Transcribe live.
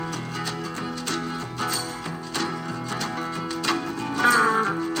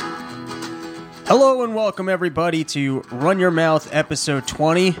Hello and welcome everybody to Run Your Mouth episode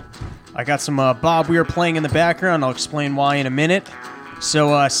 20. I got some Bob Weir playing in the background. I'll explain why in a minute.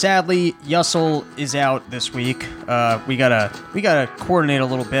 So sadly, Yussel is out this week. We gotta coordinate a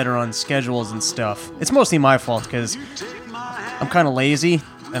little better on schedules and stuff. It's mostly my fault because I'm kind of lazy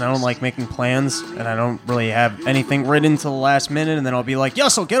and I don't like making plans and I don't really have anything written till the last minute. And then I'll be like,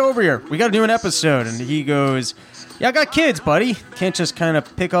 Yussel, get over here. We gotta do an episode. And he goes, yeah, I got kids, buddy. Can't just kind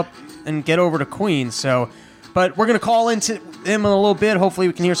of pick up and get over to Queens. So, but we're gonna call into him in a little bit. Hopefully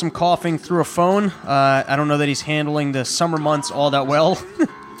we can hear some coughing through a phone. I don't know that he's handling the summer months all that well.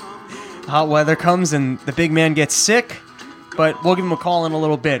 Hot weather comes and the big man gets sick, but we'll give him a call in a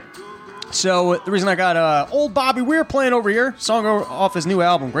little bit. So the reason I got old Bobby Weir playing over here, song off his new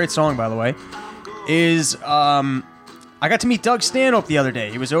album, great song by the way, is I got to meet Doug Stanhope the other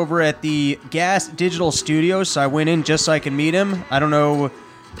day. He was over at the Gas Digital Studios, so I went in just so I could meet him. I don't know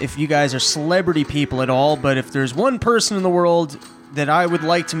if you guys are celebrity people at all, but if there's one person in the world that I would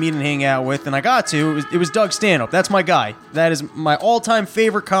like to meet and hang out with, and I got to, it was Doug Stanhope. That's my guy. That is my all-time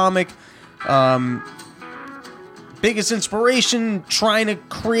favorite comic. Biggest inspiration, trying to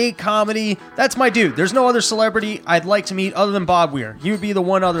create comedy. That's my dude. There's no other celebrity I'd like to meet other than Bob Weir. He would be the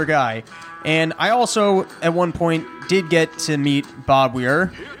one other guy. And I also, at one point, did get to meet Bob Weir,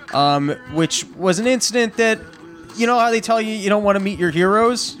 which was an incident that, you know how they tell you don't want to meet your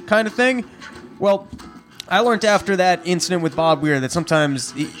heroes kind of thing? Well, I learned after that incident with Bob Weir that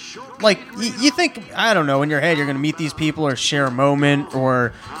sometimes, like, you think, I don't know, in your head you're going to meet these people or share a moment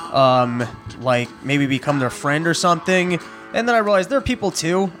or, like, maybe become their friend or something. And then I realized they're people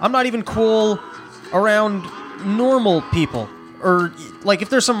too. I'm not even cool around normal people. Or, like, if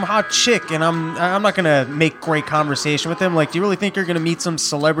there's some hot chick and I'm not going to make great conversation with them, like, do you really think you're going to meet some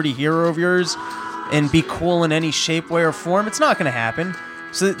celebrity hero of yours and be cool in any shape, way, or form? It's not going to happen.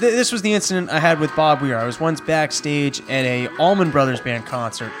 So this was the incident I had with Bob Weir. I was once backstage at a Allman Brothers Band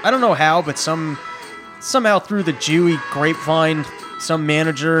concert. I don't know how, but somehow through the Jewy grapevine, some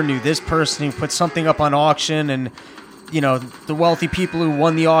manager knew this person who put something up on auction, and, you know, the wealthy people who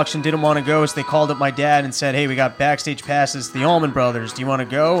won the auction didn't want to go, so they called up my dad and said, hey, we got backstage passes to the Allman Brothers. Do you want to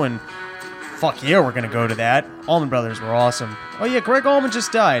go? And fuck yeah, we're going to go to that. Allman Brothers were awesome. Oh yeah, Greg Allman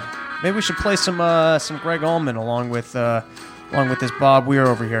just died. Maybe we should play some Greg Allman along with this Bob Weir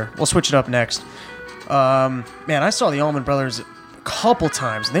over here. We'll switch it up next. Man, I saw the Allman Brothers a couple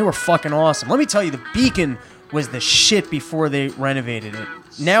times, and they were fucking awesome. Let me tell you, the Beacon was the shit before they renovated it.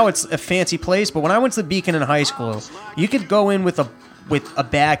 Now it's a fancy place, but when I went to the Beacon in high school, you could go in with a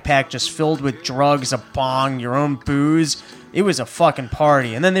backpack just filled with drugs, a bong, your own booze. It was a fucking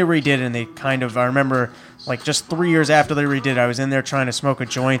party. And then they redid it, and they kind of, I remember, like, just 3 years after they redid it, I was in there trying to smoke a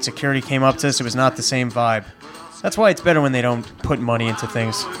joint. Security came up to us. It was not the same vibe. That's why it's better when they don't put money into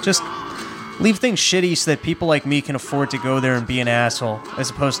things. Just leave things shitty so that people like me can afford to go there and be an asshole, as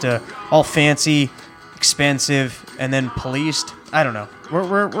opposed to all fancy, expensive, and then policed. I don't know.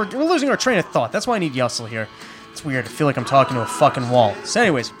 We're losing our train of thought. That's why I need Yussel here. It's weird. I feel like I'm talking to a fucking wall. So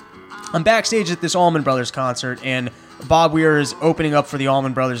anyways, I'm backstage at this Allman Brothers concert, and Bob Weir is opening up for the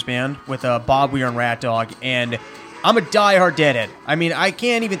Allman Brothers Band with Bob Weir and Rat Dog, and I'm a diehard Deadhead. I mean, I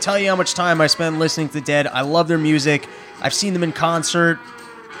can't even tell you how much time I spend listening to the Dead. I love their music. I've seen them in concert.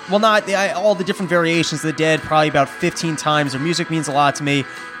 Well, not all the different variations of the Dead, probably about 15 times. Their music means a lot to me,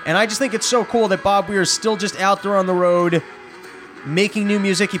 and I just think it's so cool that Bob Weir is still just out there on the road making new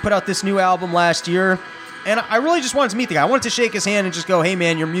music. He put out this new album last year, and I really just wanted to meet the guy. I wanted to shake his hand and just go, hey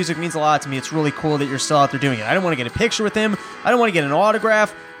man, your music means a lot to me. It's really cool that you're still out there doing it. I didn't want to get a picture with him. I didn't want to get an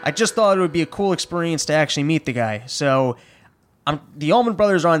autograph. I just thought it would be a cool experience to actually meet the guy. So the Allman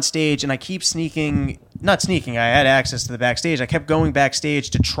Brothers are on stage, and I keep not sneaking, I had access to the backstage. I kept going backstage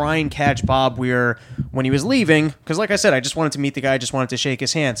to try and catch Bob Weir when he was leaving, because like I said, I just wanted to meet the guy, I just wanted to shake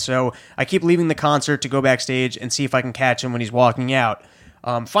his hand. So I keep leaving the concert to go backstage and see if I can catch him when he's walking out.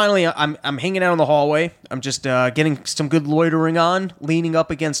 Finally, I'm hanging out in the hallway. I'm just getting some good loitering on, leaning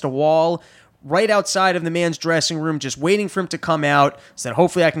up against a wall, right outside of the man's dressing room, just waiting for him to come out so that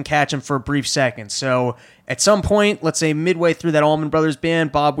hopefully I can catch him for a brief second. So at some point, let's say midway through that Allman Brothers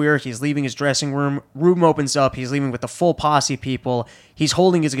Band, Bob Weir, he's leaving his dressing room. Room opens up. He's leaving with a full posse of people. He's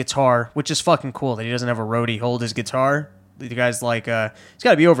holding his guitar, which is fucking cool that he doesn't have a roadie hold his guitar. The guy's like, he's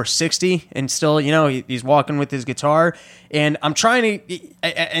got to be over 60 and still, you know, he's walking with his guitar. And I'm trying to,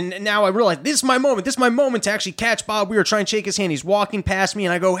 and now I realize this is my moment. This is my moment to actually catch Bob Weir, try and shake his hand. He's walking past me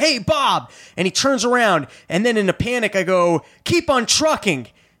and I go, hey, Bob. And he turns around. And then in a panic, I go, keep on trucking.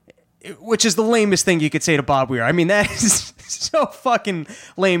 which is the lamest thing you could say to Bob Weir. I mean, that is so fucking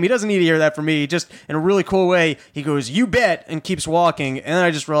lame. He doesn't need to hear that from me. Just in a really cool way, he goes, "You bet," and keeps walking. And then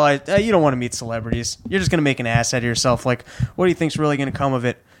I just realized, you don't want to meet celebrities. You're just going to make an ass out of yourself. Like, what do you think's really going to come of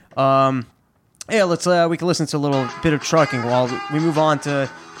it? Yeah, we can listen to a little bit of trucking while we move on to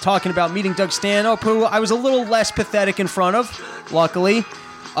talking about meeting Doug Stanhope, who I was a little less pathetic in front of, luckily.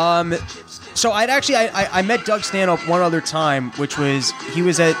 So I met Doug Stanhope one other time, which was, he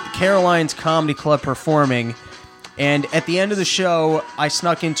was at Caroline's Comedy Club performing, and at the end of the show, I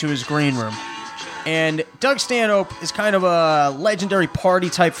snuck into his green room. And Doug Stanhope is kind of a legendary party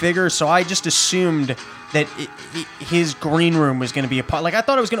type figure, so I just assumed that his green room was going to be a part. Like, I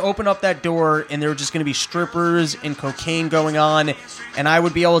thought I was going to open up that door and there were just going to be strippers and cocaine going on, and I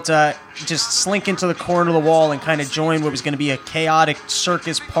would be able to just slink into the corner of the wall and kind of join what was going to be a chaotic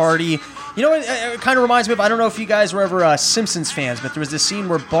circus party. You know, it kind of reminds me of, I don't know if you guys were ever Simpsons fans, but there was this scene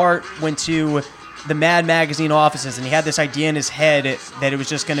where Bart went to the Mad Magazine offices and he had this idea in his head that it was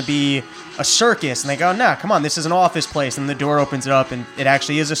just going to be a circus, and they go, "Nah, come on, this is an office place," and the door opens it up and it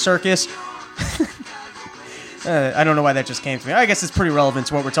actually is a circus. I don't know why that just came to me. I guess it's pretty relevant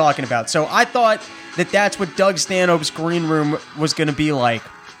to what we're talking about. So I thought that that's what Doug Stanhope's green room was going to be like.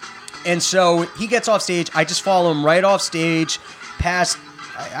 And so he gets off stage. I just follow him right off stage, past,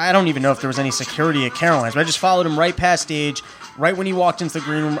 I don't even know if there was any security at Caroline's, but I just followed him right past stage. Right when he walked into the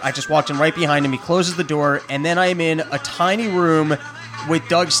green room, I just walked in right behind him. He closes the door, and then I'm in a tiny room with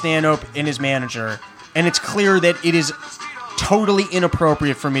Doug Stanhope and his manager. And it's clear that it is totally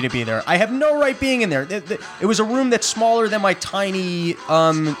inappropriate for me to be there. I have no right being in there. It was a room that's smaller than my tiny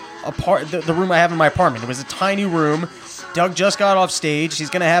the room I have in my apartment. It was a tiny room. Doug just got off stage. He's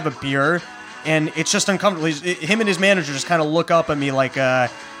going to have a beer, and it's just uncomfortable. Him and his manager just kind of look up at me like, I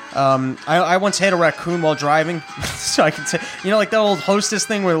once hit a raccoon while driving, so I can say, like that old Hostess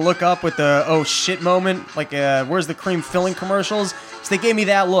thing where they look up with the oh shit moment, like where's the cream filling commercials? So they gave me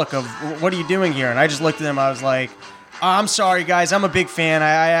that look of, what are you doing here? And I just looked at them. I was like, I'm sorry, guys. I'm a big fan.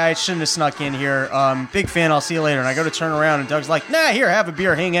 I shouldn't have snuck in here. Big fan. I'll see you later. And I go to turn around, and Doug's like, "Nah, here, have a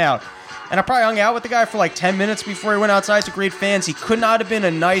beer, hang out." And I probably hung out with the guy for like 10 minutes before he went outside to great fans. He could not have been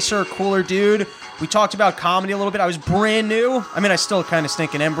a nicer, cooler dude. We talked about comedy a little bit. I was brand new. I mean, I still kind of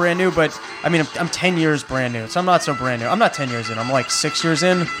stinking am brand new, but I mean, I'm 10 years brand new, so I'm not so brand new. I'm not 10 years in. I'm like 6 years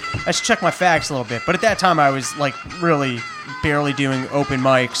in. I should check my facts a little bit. But at that time, I was like really barely doing open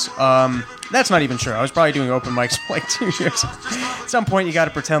mics. That's not even true. I was probably doing open mics for like 2 years. At some point, you got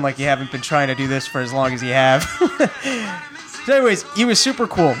to pretend like you haven't been trying to do this for as long as you have. So anyways, he was super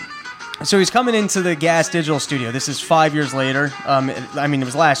cool. So he's coming into the Gas Digital studio. This is 5 years later. I mean, it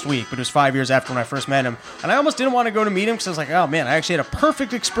was last week, but it was 5 years after when I first met him. And I almost didn't want to go to meet him because I was like, oh man, I actually had a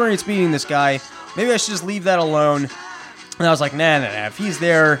perfect experience meeting this guy. Maybe I should just leave that alone. And I was like, nah. If he's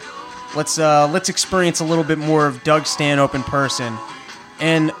there, let's experience a little bit more of Doug Stanhope in person.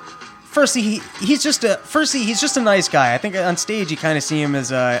 And firstly, he's just a nice guy. I think on stage you kind of see him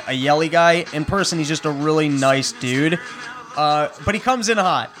as a yelly guy. In person, he's just a really nice dude. But he comes in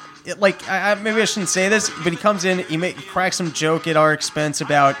hot. Maybe I shouldn't say this, but he comes in, he cracks some joke at our expense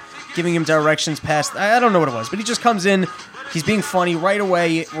about giving him directions past, I don't know what it was, but he just comes in, he's being funny right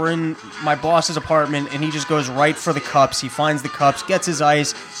away. We're in my boss's apartment, and he just goes right for the cups. He finds the cups, gets his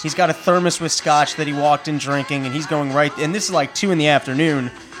ice, he's got a thermos with scotch that he walked in drinking, and he's going right, and this is like 2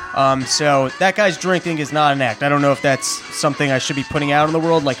 p.m. So that guy's drinking is not an act. I don't know if that's something I should be putting out in the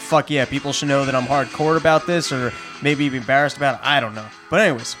world, like, fuck yeah, people should know that I'm hardcore about this, or maybe be embarrassed about it, I don't know. But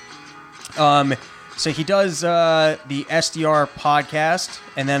anyways, so he does the SDR podcast,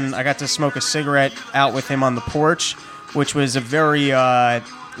 and then I got to smoke a cigarette out with him on the porch, which was a very,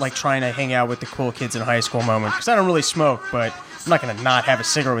 like, trying to hang out with the cool kids in high school moment, because I don't really smoke, but I'm not going to not have a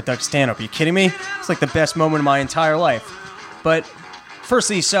cigarette with Doug Stanhope. Are you kidding me? It's like the best moment of my entire life. But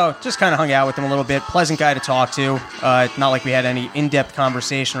firstly, so just kind of hung out with him a little bit. Pleasant guy to talk to. Not like we had any in-depth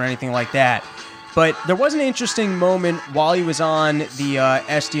conversation or anything like that. But there was an interesting moment while he was on the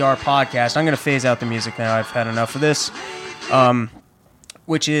SDR podcast. I'm going to phase out the music now. I've had enough of this.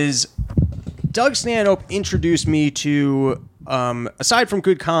 Which is, Doug Stanhope introduced me to, aside from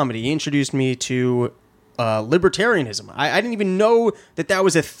good comedy, he introduced me to libertarianism. I didn't even know that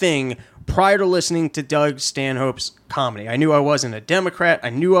was a thing prior to listening to Doug Stanhope's comedy. I knew I wasn't a Democrat. I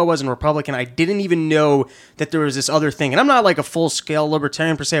knew I wasn't a Republican. I didn't even know that there was this other thing. And I'm not like a full-scale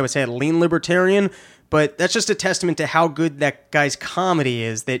libertarian per se. I would say a lean libertarian. But that's just a testament to how good that guy's comedy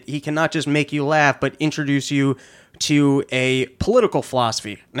is, that he can not just make you laugh, but introduce you to a political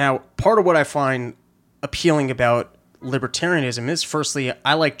philosophy. Now, part of what I find appealing about libertarianism is, firstly,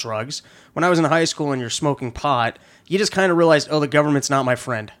 I like drugs. When I was in high school and you're smoking pot, you just kind of realized, oh, the government's not my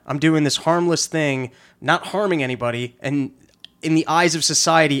friend. I'm doing this harmless thing, not harming anybody, and in the eyes of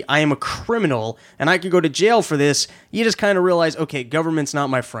society, I am a criminal, and I could go to jail for this. You just kind of realize, okay, government's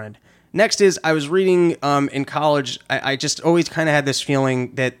not my friend. Next is, I was reading in college, I just always kind of had this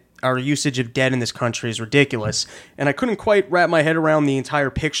feeling that our usage of debt in this country is ridiculous, and I couldn't quite wrap my head around the entire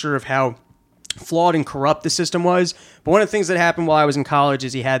picture of how flawed and corrupt the system was. But one of the things that happened while I was in college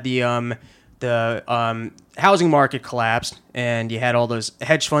is you had the housing market collapsed, and you had all those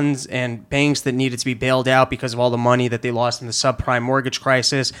hedge funds and banks that needed to be bailed out because of all the money that they lost in the subprime mortgage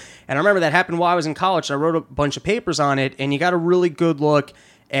crisis. And I remember that happened while I was in college. So I wrote a bunch of papers on it, and you got a really good look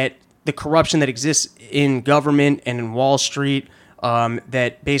at the corruption that exists in government and in Wall Street,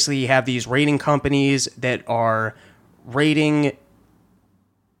 that basically you have these rating companies that are rating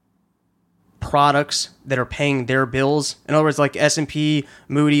products that are paying their bills. In other words, like S&P,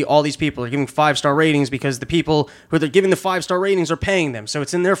 Moody, all these people are giving 5-star ratings because the people who they're giving the 5-star ratings are paying them. So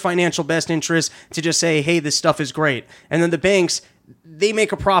it's in their financial best interest to just say, hey, this stuff is great. And then the banks, they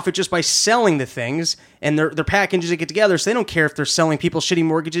make a profit just by selling the things, and their packages that get together, so they don't care if they're selling people shitty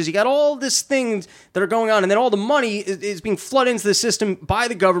mortgages. You got all these things that are going on, and then all the money is being flooded into the system by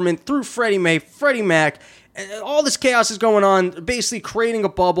the government through Freddie Mae, Freddie Mac. And all this chaos is going on, basically creating a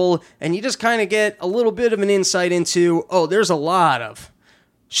bubble, and you just kind of get a little bit of an insight into, oh, there's a lot of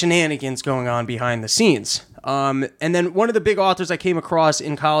shenanigans going on behind the scenes. And then one of the big authors I came across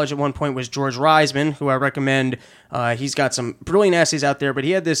in college at one point was George Reisman, who I recommend. He's got some brilliant essays out there, but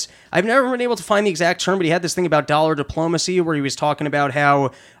he had this, I've never been able to find the exact term, but he had this thing about dollar diplomacy where he was talking about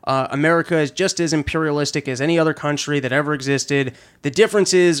how America is just as imperialistic as any other country that ever existed. The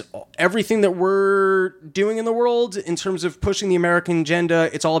difference is everything that we're doing in the world in terms of pushing the American agenda,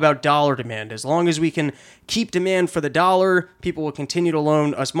 it's all about dollar demand. As long as we can keep demand for the dollar, people will continue to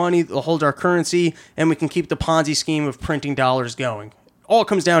loan us money, they'll hold our currency, and we can keep the Ponzi scheme of printing dollars going. All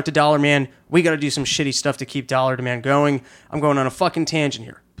comes down to dollar man. We got to do some shitty stuff to keep dollar demand going. I'm going on a fucking tangent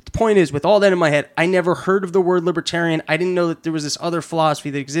here. But the point is, with all that in my head, I never heard of the word libertarian. I didn't know that there was this other philosophy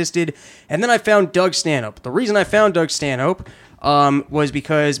that existed. And then I found Doug Stanhope. The reason I found Doug Stanhope was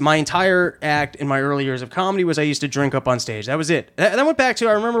because my entire act in my early years of comedy was I used to drink up on stage. That was it. That went back to,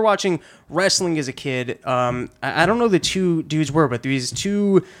 I remember watching wrestling as a kid. I don't know who the two dudes were, but these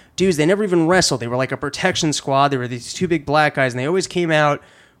two dudes, they never even wrestled. They were like a protection squad. They were these two big black guys, and they always came out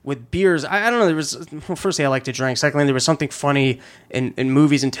with beers. I don't know, there was, well, firstly, I like to drink. Secondly, there was something funny in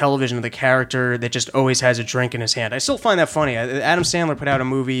movies and television of the character that just always has a drink in his hand. I still find that funny. Adam Sandler put out a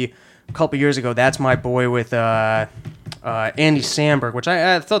movie a couple years ago, That's My Boy, with Andy Samberg, which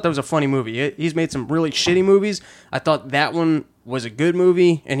I thought that was a funny movie. He's made some really shitty movies. I thought that one was a good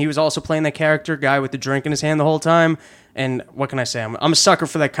movie, and he was also playing that character, guy with the drink in his hand the whole time. And what can I say? I'm a sucker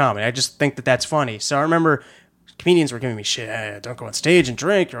for that comedy. I just think that that's funny. So I remember comedians were giving me shit. Hey, don't go on stage and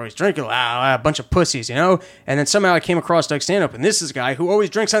drink. You're always drinking. A bunch of pussies, you know? And then somehow I came across Doug Stanhope, and this is a guy who always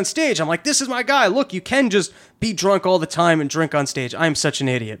drinks on stage. I'm like, this is my guy. Look, you can just be drunk all the time and drink on stage. I'm such an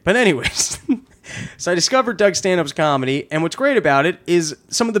idiot. But anyways, so I discovered Doug Stanhope's comedy, and what's great about it is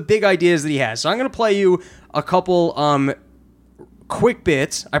some of the big ideas that he has. So I'm going to play you a couple quick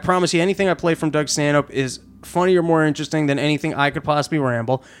bits. I promise you, anything I play from Doug Stanhope is funny or more interesting than anything I could possibly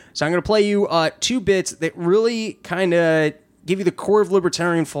ramble. So I'm going to play you 2 bits that really kind of give you the core of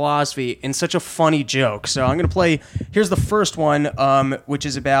libertarian philosophy in such a funny joke. So I'm going to play, here's the first one, which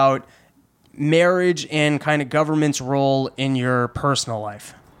is about marriage and kind of government's role in your personal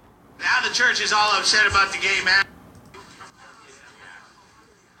life. Now the church is all upset about the gay man.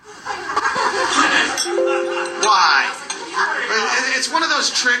 Why? It's one of those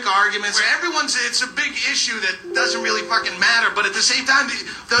trick arguments where it's a big issue that doesn't really fucking matter, but at the same time,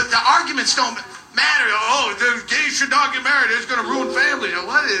 the arguments don't matter. Oh, the gays should not get married. It's going to ruin families.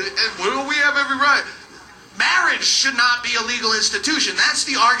 What? Well, we have every right. Marriage should not be a legal institution. That's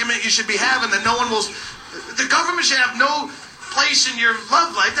the argument you should be having, that no one will... The government should have no place in your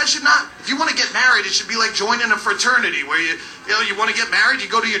love life. That should not... If you want to get married, it should be like joining a fraternity where you want to get married,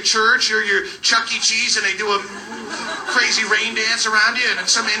 you go to your church or your Chuck E. Cheese and they do a crazy rain dance around you and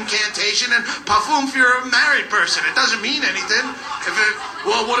some incantation and paffoom if you're a married person. It doesn't mean anything.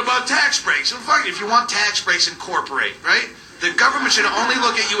 Well, what about tax breaks? Well, fuck it. If you want tax breaks, incorporate, right? The government should only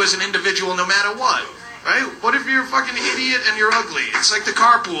look at you as an individual no matter what. Right? What if you're a fucking idiot and you're ugly? It's like the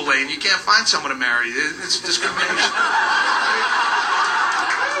carpool lane. You can't find someone to marry. It's discrimination.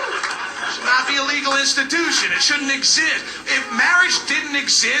 It should not be a legal institution. It shouldn't exist. If marriage didn't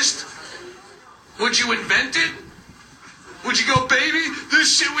exist, would you invent it? Would you go, baby?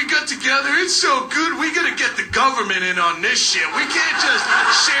 This shit we got together, it's so good. We gotta get the government in on this shit. We can't just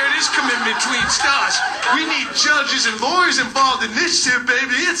share this commitment between us. We need judges and lawyers involved in this shit,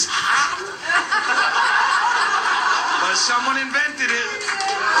 baby. It's hot. But someone invented it.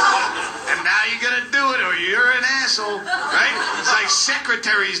 And now you gotta do it or you're an asshole, right? It's like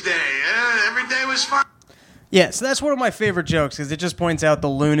Secretary's Day. Every day was fun. Yeah, so that's one of my favorite jokes because it just points out the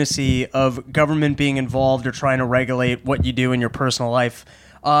lunacy of government being involved or trying to regulate what you do in your personal life.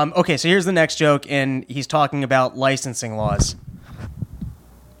 Okay, so here's the next joke, and he's talking about licensing laws.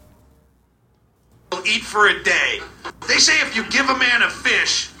 He'll eat for a day. They say if you give a man a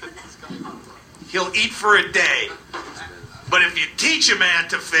fish, he'll eat for a day. But if you teach a man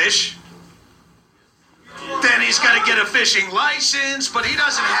to fish, then he's got to get a fishing license, but he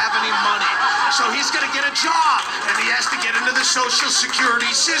doesn't have any money. So he's going to get a job, and he has to get into the Social Security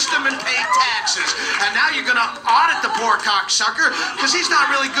system and pay taxes. And now you're going to audit the poor cocksucker because he's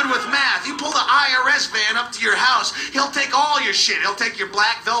not really good with math. You pull the IRS van up to your house, he'll take all your shit. He'll take your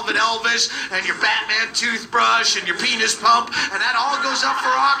Black Velvet Elvis and your Batman toothbrush and your penis pump, and that all goes up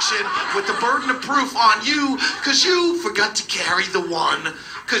for auction with the burden of proof on you because you forgot to carry the one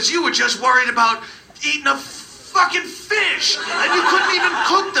because you were just worried about eating a fucking fish, and you couldn't even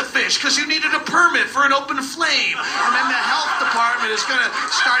cook the fish because you needed a permit for an open flame, and then the health department is going to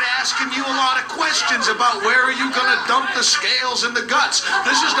start asking you a lot of questions about where are you going to dump the scales and the guts.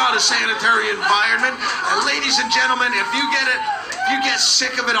 This is not a sanitary environment, and ladies and gentlemen, if you get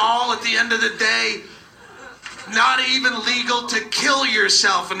sick of it all at the end of the day, not even legal to kill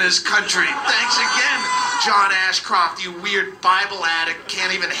yourself in this country. Thanks again, John Ashcroft, you weird Bible addict,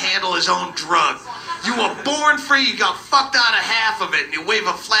 can't even handle his own drug. You were born free, you got fucked out of half of it, and you wave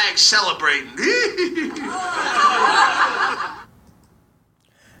a flag celebrating.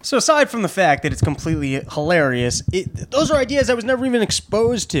 So aside from the fact that it's completely hilarious, those are ideas I was never even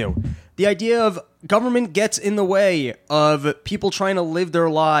exposed to. The idea of government gets in the way of people trying to live their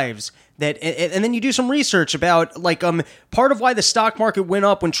lives. And then you do some research about, like, part of why the stock market went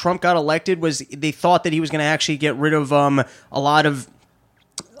up when Trump got elected was they thought that he was going to actually get rid of a lot of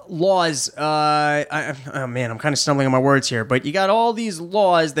laws. Oh man, I'm kind of stumbling on my words here, but you got all these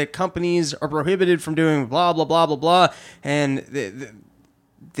laws that companies are prohibited from doing blah, blah, blah, blah, blah, and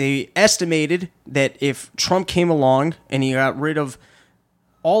they estimated that if Trump came along and he got rid of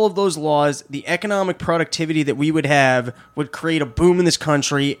all of those laws, the economic productivity that we would have would create a boom in this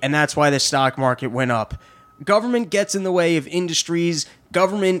country, and that's why the stock market went up. Government gets in the way of industries.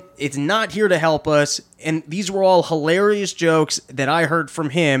 Government is not here to help us, and these were all hilarious jokes that I heard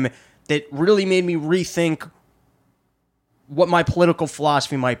from him that really made me rethink what my political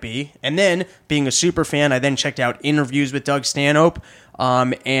philosophy might be. And then, being a super fan, I then checked out interviews with Doug Stanhope,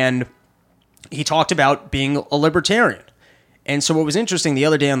 and he talked about being a libertarian. And so what was interesting the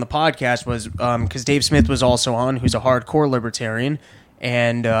other day on the podcast was, because Dave Smith was also on, who's a hardcore libertarian,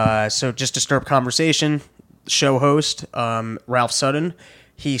 and so just to stir up conversation, show host, Ralph Sutton,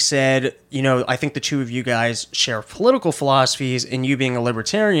 he said, I think the two of you guys share political philosophies, and you being a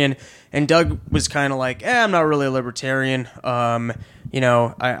libertarian, and Doug was kind of like, I'm not really a libertarian, I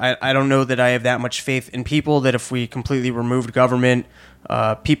don't know that I have that much faith in people, that if we completely removed government,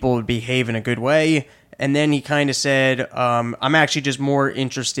 people would behave in a good way. And then he kind of said, I'm actually just more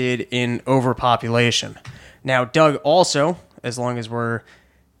interested in overpopulation. Now, Doug also, as long as we're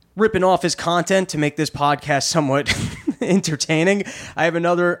ripping off his content to make this podcast somewhat entertaining, I have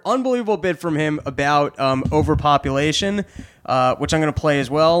another unbelievable bit from him about overpopulation, which I'm going to play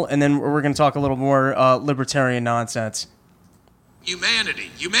as well. And then we're going to talk a little more libertarian nonsense.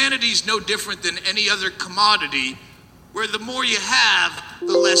 Humanity's no different than any other commodity, where the more you have,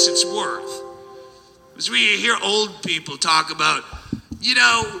 the less it's worth. As we hear old people talk about,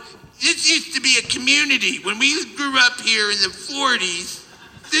 this used to be a community. When we grew up here in the 40s,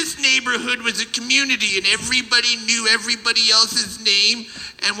 this neighborhood was a community and everybody knew everybody else's name.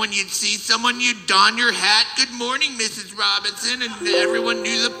 And when you'd see someone, you'd don your hat, "Good morning, Mrs. Robinson," and everyone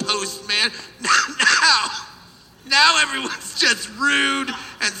knew the postman. Now everyone's just rude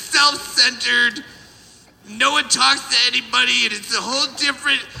and self-centered. No one talks to anybody, and it's a whole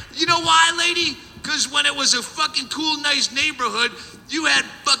different... You know why, lady? Because when it was a fucking cool, nice neighborhood, you had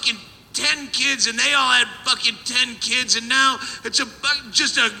fucking 10 kids, and they all had fucking 10 kids, and now it's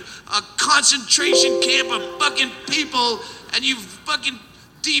just a concentration camp of fucking people, and you've fucking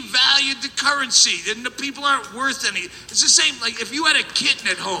devalued the currency, and the people aren't worth any. It's the same, like, if you had a kitten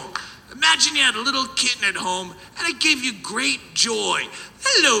at home. Imagine you had a little kitten at home, and it gave you great joy.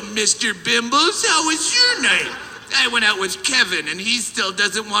 "Hello, Mr. Bimbles, how was your night?" I went out with Kevin, and he still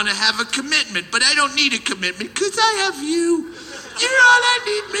doesn't want to have a commitment, but I don't need a commitment because I have you. You're all I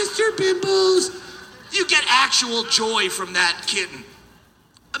need, Mr. Pimples. You get actual joy from that kitten.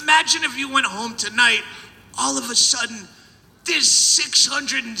 Imagine if you went home tonight, all of a sudden, there's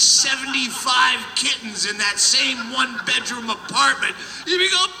 675 kittens in that same one-bedroom apartment. You'd be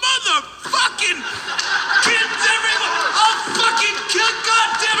going, motherfucking kittens everywhere. I'll fucking kill,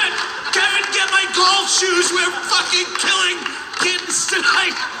 goddammit. Kevin, get my golf shoes. We're fucking killing kittens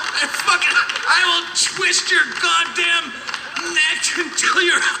tonight. I will twist your goddamn neck until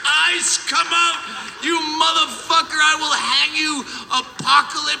your eyes come out. You motherfucker, I will hang you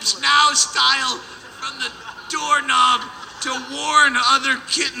Apocalypse Now style from the doorknob to warn other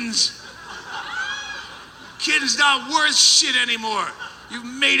kittens. Kittens not worth shit anymore. You've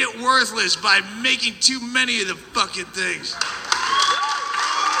made it worthless by making too many of the fucking things.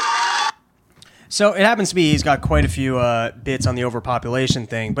 So it happens to be he's got quite a few bits on the overpopulation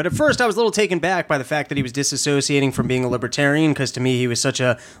thing. But at first I was a little taken back by the fact that he was disassociating from being a libertarian, because to me he was such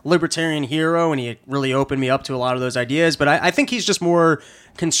a libertarian hero and he really opened me up to a lot of those ideas. But I think he's just more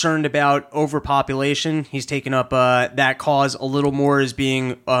concerned about overpopulation. He's taken up that cause a little more as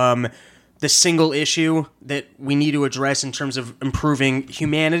being the single issue that we need to address in terms of improving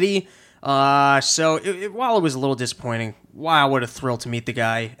humanity. So while it was a little disappointing, wow, what a thrill to meet the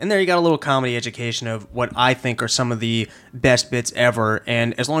guy. And there you got a little comedy education of what I think are some of the best bits ever.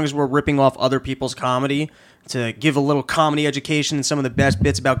 And as long as we're ripping off other people's comedy to give a little comedy education and some of the best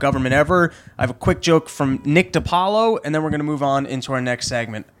bits about government ever, I have a quick joke from Nick DiPaolo, and then we're going to move on into our next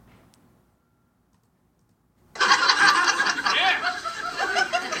segment.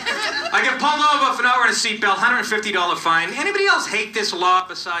 I get pulled over for not wearing a seatbelt, $150 fine. Anybody else hate this law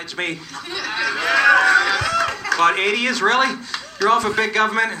besides me? About 80 is really? You're all for big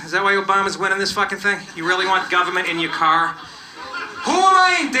government? Is that why Obama's winning this fucking thing? You really want government in your car? Who am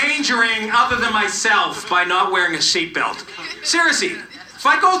I endangering other than myself by not wearing a seatbelt? Seriously, if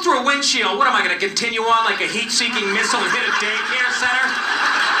I go through a windshield, what am I going to continue on like a heat-seeking missile and hit a daycare center?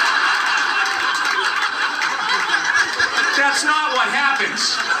 That's not what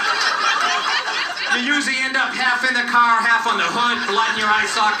happens. You usually end up half in the car, half on the hood, blood in your eye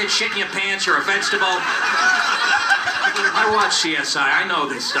socket, shit in your pants, you're a vegetable. I watch CSI, I know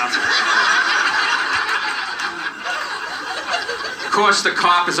this stuff. Of course, the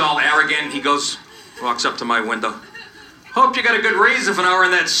cop is all arrogant. He walks up to my window. Hope you got a good reason for not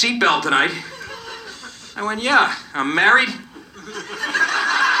wearing that seatbelt tonight. I went, yeah, I'm married.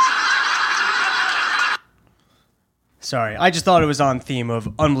 Sorry, I just thought it was on theme of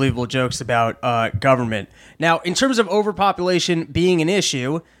unbelievable jokes about government. Now, in terms of overpopulation being an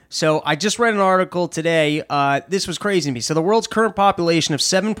issue, so I just read an article today. This was crazy to me. So the world's current population of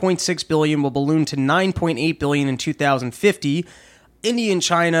 7.6 billion will balloon to 9.8 billion in 2050. India and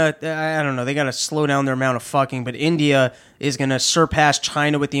China, I don't know, they got to slow down their amount of fucking, but India is going to surpass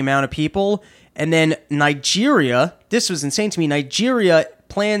China with the amount of people. And then Nigeria, this was insane to me, Nigeria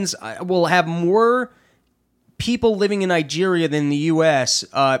will have more people living in Nigeria than the U.S.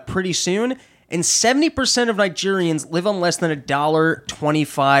 Pretty soon, and 70% of Nigerians live on less than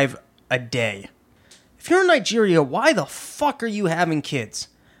 $1.25 a day. If you're in Nigeria, why the fuck are you having kids?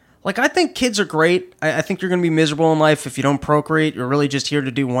 Like, I think kids are great. I think you're going to be miserable in life if you don't procreate. You're really just here to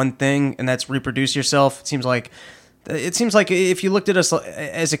do one thing, and that's reproduce yourself. It seems like if you looked at us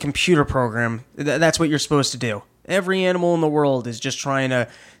as a computer program, that's what you're supposed to do. Every animal in the world is just trying to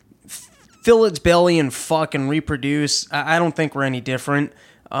fill its belly and fuck and reproduce. I don't think we're any different.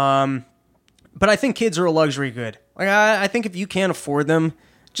 But I think kids are a luxury good. Like, I think if you can't afford them,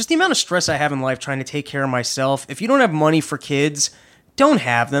 just the amount of stress I have in life trying to take care of myself, if you don't have money for kids, don't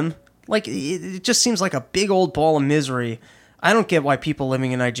have them. Like, it just seems like a big old ball of misery. I don't get why people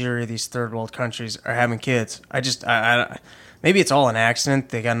living in Nigeria, these third world countries, are having kids. Maybe it's all an accident.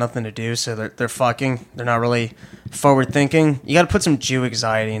 They got nothing to do, so they're fucking. They're not really forward thinking. You got to put some Jew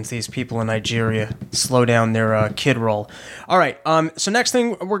anxiety into these people in Nigeria. Slow down their kid roll. All right. So next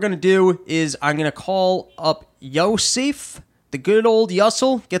thing we're gonna do is I'm gonna call up Yosef, the good old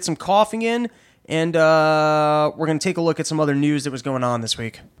Yussel, get some coughing in, and we're gonna take a look at some other news that was going on this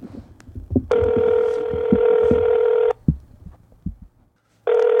week.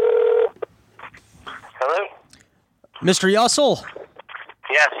 Hello? Mr. Yussel.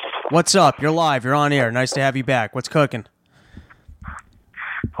 Yes. What's up? You're live. You're on air. Nice to have you back. What's cooking?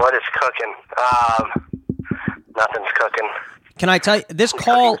 What is cooking? Nothing's cooking. Can I tell you, this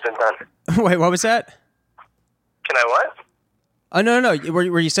call... Cooking's been done. Wait, what was that? Can I what? Oh, no.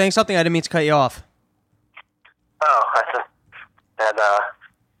 Were you saying something? I didn't mean to cut you off. Oh, I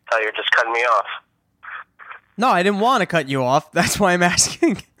thought you were just cutting me off. No, I didn't want to cut you off. That's why I'm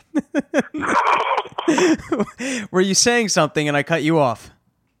asking. Were you saying something and I cut you off?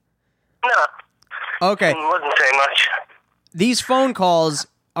 No. Okay. Wasn't saying much. These phone calls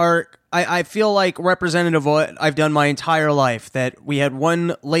are, I feel like, representative of what I've done my entire life. That we had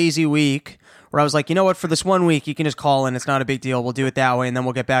one lazy week where I was like, you know what, for this 1 week, you can just call in. It's not a big deal. We'll do it that way, and then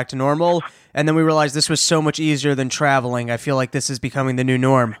we'll get back to normal. And then we realized this was so much easier than traveling. I feel like this is becoming the new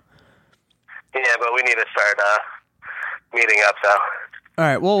norm. Yeah, but we need to start meeting up, though. All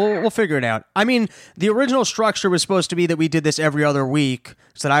right, well, we'll figure it out. I mean, the original structure was supposed to be that we did this every other week,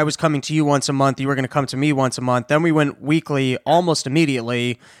 so that I was coming to you once a month, you were going to come to me once a month. Then we went weekly almost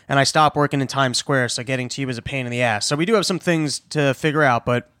immediately, and I stopped working in Times Square, so getting to you was a pain in the ass. So we do have some things to figure out,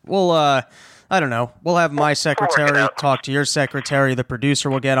 but we'll, I don't know, we'll have my secretary talk to your secretary, the producer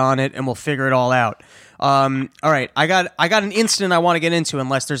will get on it, and we'll figure it all out. All right, I got an incident I want to get into,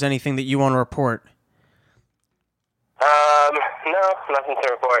 unless there's anything that you want to report. No, nothing to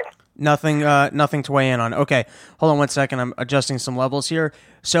report. Nothing to weigh in on. Okay, hold on 1 second. I'm adjusting some levels here.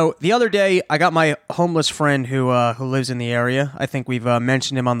 So the other day, I got my homeless friend who lives in the area. I think we've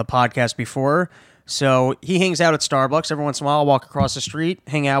mentioned him on the podcast before. So he hangs out at Starbucks every once in a while. I'll walk across the street,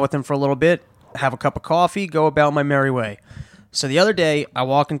 hang out with him for a little bit, have a cup of coffee, go about my merry way. So the other day, I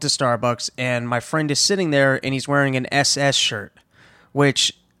walk into Starbucks, and my friend is sitting there, and he's wearing an SS shirt,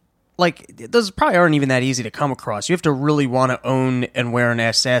 which, like, those probably aren't even that easy to come across. You have to really want to own and wear an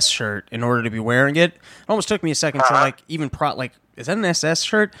SS shirt in order to be wearing it. It almost took me a second to, like, even is that an SS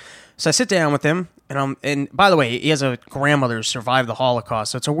shirt? So I sit down with him, and by the way, he has a grandmother who survived the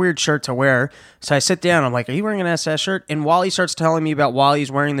Holocaust, so it's a weird shirt to wear. So I sit down, I'm like, are you wearing an SS shirt? And while he starts telling me about while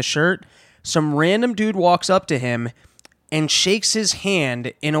he's wearing the shirt, some random dude walks up to him and shakes his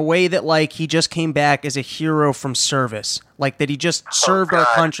hand in a way that, like, he just came back as a hero from service. Like, that he just served our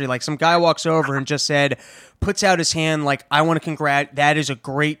country. Like, some guy walks over and just puts out his hand, like, I want to that is a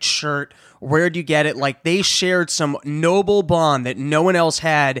great shirt. Where'd you get it? Like, they shared some noble bond that no one else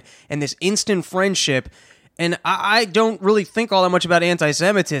had, and this instant friendship. And I don't really think all that much about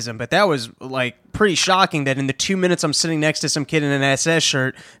anti-Semitism, but that was, like, pretty shocking that in the 2 minutes I'm sitting next to some kid in an SS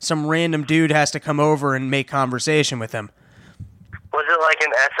shirt, some random dude has to come over and make conversation with him. Was it like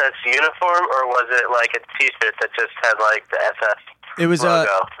an SS uniform, or was it like a T-shirt that just had like the SS It was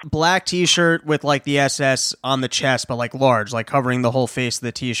logo? a black T-shirt with like the SS on the chest, but like large, like covering the whole face of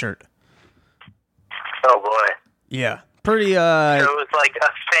the T-shirt. Oh boy. Yeah, pretty. So it was like a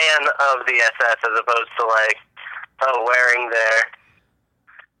fan of the SS as opposed to like wearing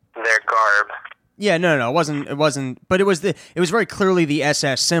their garb. Yeah, no, it wasn't. But it was very clearly the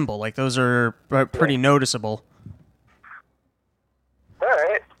SS symbol. Like those are pretty noticeable. All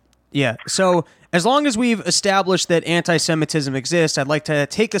right. Yeah, so as long as we've established that anti-Semitism exists, I'd like to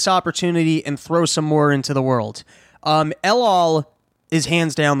take this opportunity and throw some more into the world. El Al is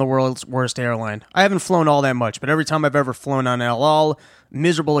hands down the world's worst airline. I haven't flown all that much, but every time I've ever flown on El Al,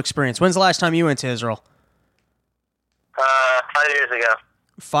 miserable experience. When's the last time you went to Israel? 5 years ago.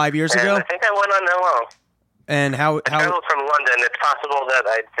 5 years ago? I think I went on El Al. And how I traveled from London. It's possible that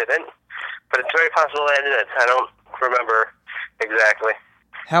I didn't, but it's very possible that I did. I don't remember exactly.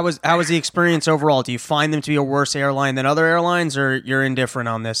 How was the experience overall? Do you find them to be a worse airline than other airlines, or you're indifferent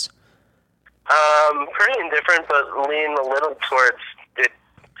on this? Pretty indifferent, but lean a little towards it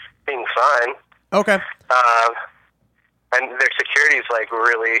being fine. Okay. And their security is like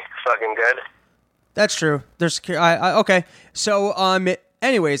really fucking good. That's true. There's okay. So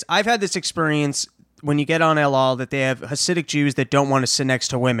anyways, I've had this experience when you get on El Al that they have Hasidic Jews that don't want to sit next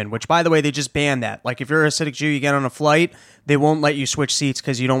to women, which, by the way, they just banned that. Like, if you're a Hasidic Jew, you get on a flight, they won't let you switch seats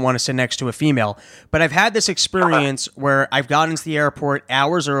because you don't want to sit next to a female. But I've had this experience where I've gotten into the airport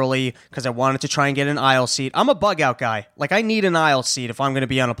hours early because I wanted to try and get an aisle seat. I'm a bug-out guy. Like, I need an aisle seat if I'm going to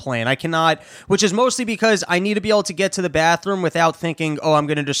be on a plane. I cannot, which is mostly because I need to be able to get to the bathroom without thinking, oh, I'm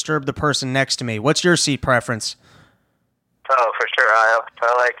going to disturb the person next to me. What's your seat preference? Oh, for sure. I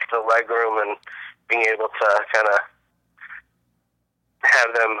like the leg room and being able to kind of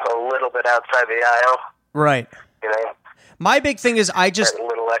have them a little bit outside the aisle. Right. You know? My big thing is A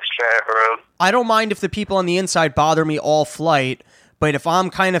little extra room. I don't mind if the people on the inside bother me all flight, but if I'm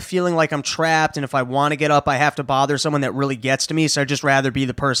kind of feeling like I'm trapped and if I want to get up, I have to bother someone that really gets to me, so I'd just rather be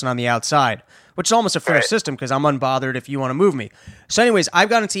the person on the outside, which is almost a fair system because I'm unbothered if you want to move me. So anyways, I've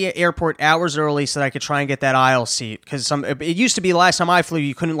gotten to the airport hours early so that I could try and get that aisle seat because it used to be last time I flew,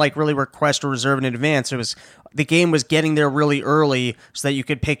 you couldn't like really request or reserve in advance. It was the game was getting there really early so that you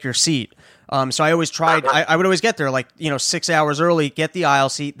could pick your seat. So I always tried, I would always get there 6 hours early, get the aisle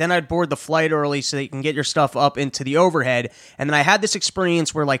seat. Then I'd board the flight early so that you can get your stuff up into the overhead. And then I had this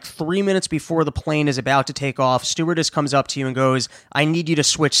experience where 3 minutes before the plane is about to take off, stewardess comes up to you and goes, I need you to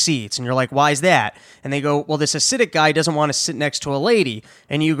switch seats. And you're like, why is that? And they go, well, this Hasidic guy doesn't want to sit next to a lady.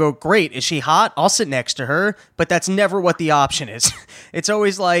 And you go, great, is she hot? I'll sit next to her. But that's never what the option is. It's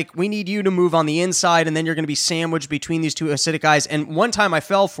always we need you to move on the inside, and then you're going to be sandwiched between these two Hasidic guys. And one time I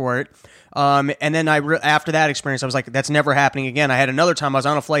fell for it. And then after that experience, I was like, that's never happening again. I had another time I was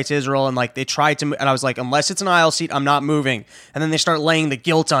on a flight to Israel and they tried to, and I was like, unless it's an aisle seat, I'm not moving. And then they start laying the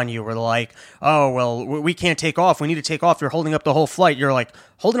guilt on you where they're like, oh, well, we can't take off. We need to take off. You're holding up the whole flight. You're like,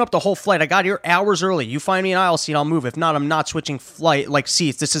 holding up the whole flight. I got here hours early. You find me an aisle seat, I'll move. If not, I'm not switching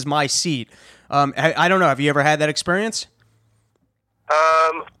seats. This is my seat. I don't know. Have you ever had that experience?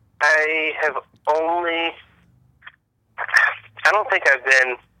 I have only, I don't think I've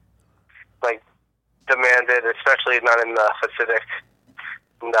been demanded, especially not in the Hasidic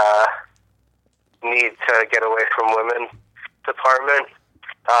need to get away from women department.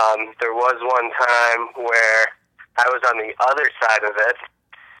 There was one time where I was on the other side of it,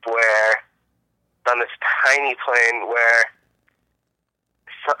 where on this tiny plane where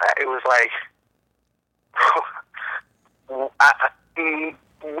it was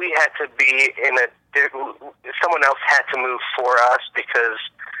we had to be someone else had to move for us because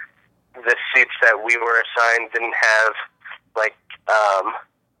the seats that we were assigned didn't have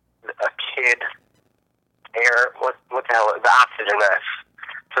a kid air, what the hell, the oxygen mask.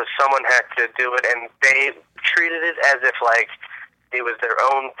 So someone had to do it, and they treated it as if it was their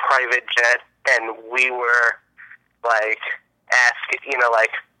own private jet, and we were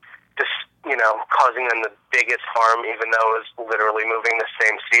causing them the biggest harm, even though it was literally moving the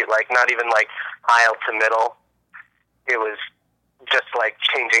same seat, not even aisle to middle. It was just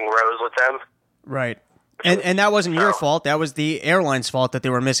changing rows with them. Right. And that wasn't your fault. That was the airline's fault that they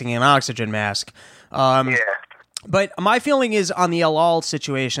were missing an oxygen mask. Yeah. But my feeling is on the El Al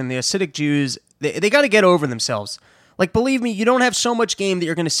situation, the Hasidic Jews, they got to get over themselves. Believe me, you don't have so much game that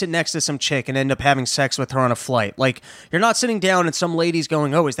you're going to sit next to some chick and end up having sex with her on a flight. You're not sitting down and some lady's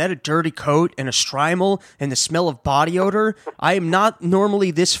going, oh, is that a dirty coat and a Strymel and the smell of body odor? I am not normally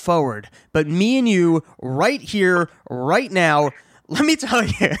this forward. But me and you, right here, right now, let me tell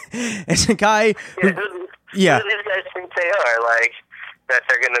you, as a guy who... Who do these guys think they are? That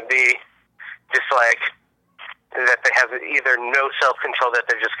they're going to be just that they have either no self-control, that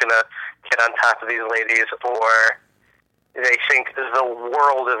they're just going to get on top of these ladies, or they think the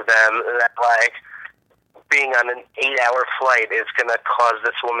world of them, that being on an 8-hour flight is going to cause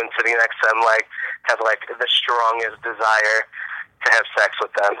this woman sitting next to them have the strongest desire to have sex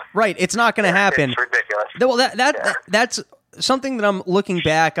with them. Right, it's not going to happen. It's ridiculous. Well, that's something that I'm looking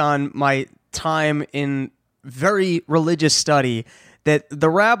back on my time in very religious study, that the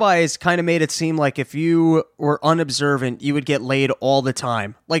rabbis kind of made it seem like if you were unobservant, you would get laid all the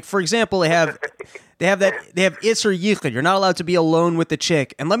time. For example, they have Isser Yichud. You're not allowed to be alone with the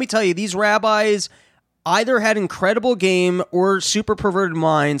chick. And let me tell you, these rabbis either had incredible game or super perverted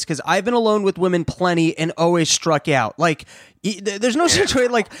minds, because I've been alone with women plenty and always struck out. There's no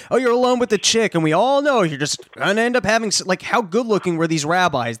situation oh, you're alone with the chick and we all know you're just going to end up having... how good looking were these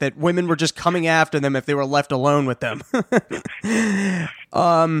rabbis that women were just coming after them if they were left alone with them?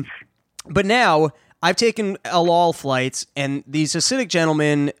 But now I've taken El Al flights, and these Hasidic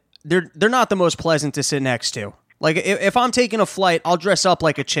gentlemen, they're not the most pleasant to sit next to. If I'm taking a flight, I'll dress up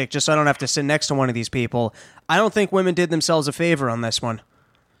like a chick just so I don't have to sit next to one of these people. I don't think women did themselves a favor on this one.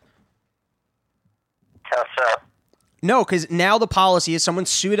 How so? No, because now the policy is someone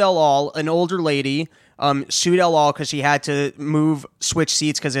sued El Al, an older lady, sued El Al because she had to switch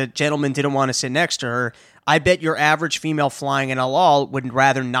seats because a gentleman didn't want to sit next to her. I bet your average female flying in El Al would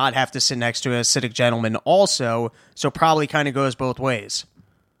rather not have to sit next to a Hasidic gentleman also, so probably kind of goes both ways.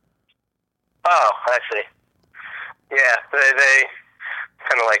 Oh, I see. Yeah, they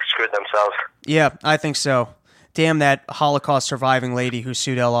kind of screwed themselves. Yeah, I think so. Damn that Holocaust surviving lady who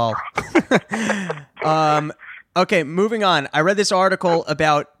sued El Al. Okay, moving on. I read this article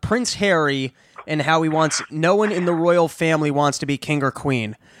about Prince Harry and how no one in the royal family wants to be king or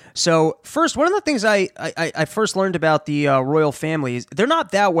queen. So first, one of the things I first learned about the royal family is they're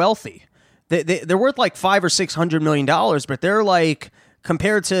not that wealthy. They're worth $500 or $600 million, but they're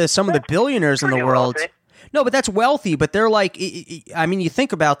compared to some of the billionaires in the world. Wealthy. No, but that's wealthy, but they're you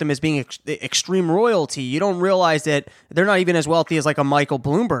think about them as being extreme royalty. You don't realize that they're not even as wealthy as a Michael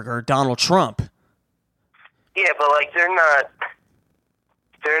Bloomberg or Donald Trump. Yeah, but they're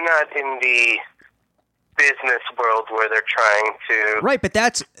not in the business world where they're trying to... Right, but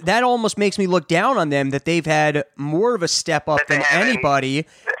that almost makes me look down on them, that they've had more of a step up than anybody.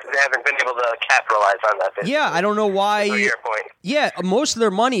 They haven't been able to capitalize on that business. Yeah, I don't know why... To your point. Yeah, most of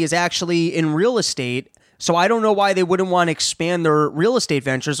their money is actually in real estate, so I don't know why they wouldn't want to expand their real estate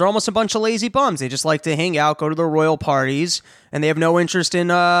ventures. They're almost a bunch of lazy bums. They just like to hang out, go to the royal parties, and they have no interest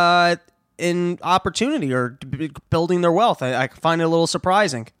in opportunity or building their wealth. I find it a little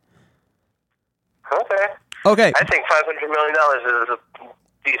surprising. Okay. I think $500 million is a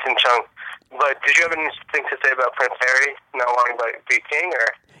decent chunk. But did you have anything to say about Prince Harry not wanting to be king, or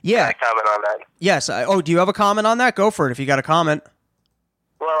yeah, can I comment on that? Yes. Do you have a comment on that? Go for it if you got a comment.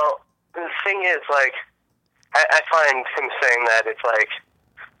 Well, the thing is, like, I find him saying that it's like,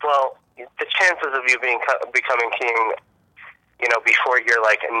 well, the chances of you becoming king, before you're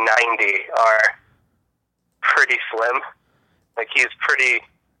like 90 are pretty slim. Like, he's pretty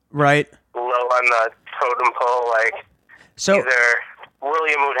right low on the totem pole. Like, so either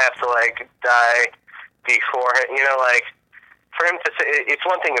William would have to like die before him, like, for him to say, it's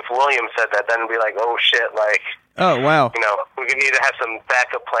one thing if William said that, then it'd be like, oh shit, like, oh wow, we need to have some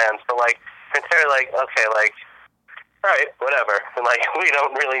backup plans. But like, Prince Harry, like, okay, like, all right, whatever, and like, we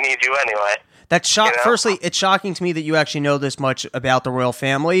don't really need you anyway. That's Firstly, it's shocking to me that you actually know this much about the royal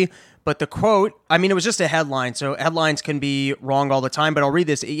family. But the quote, I mean, it was just a headline, so headlines can be wrong all the time, but I'll read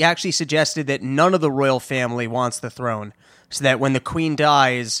this. He actually suggested that none of the royal family wants the throne, so that when the queen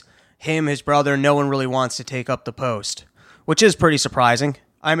dies, him, his brother, no one really wants to take up the post, which is pretty surprising.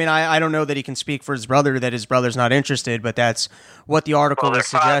 I mean, I don't know that he can speak for his brother, that his brother's not interested, but that's what the article was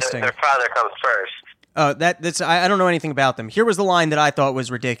suggesting. Their father comes first. I don't know anything about them. Here was the line that I thought was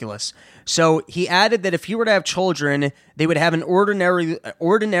ridiculous. So he added that if he were to have children, they would have an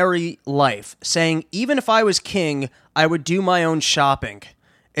ordinary life, saying, even if I was king, I would do my own shopping.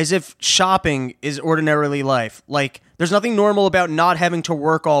 As if shopping is ordinarily life. Like, there's nothing normal about not having to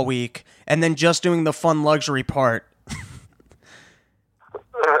work all week and then just doing the fun luxury part.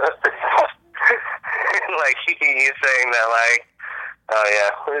 Like, he's saying that, like, oh yeah,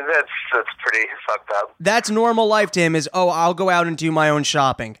 that's pretty fucked up. That's normal life to him is, I'll go out and do my own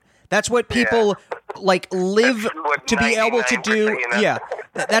shopping. That's what people like live to be able to do. Yeah,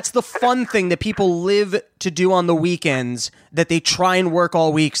 that's the fun thing that people live to do on the weekends that they try and work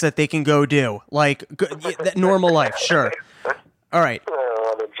all week so that they can go do. Like, that normal life, sure. All right.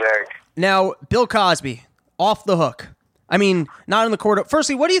 Oh, what a jerk. Now, Bill Cosby, off the hook. I mean, not in the court of...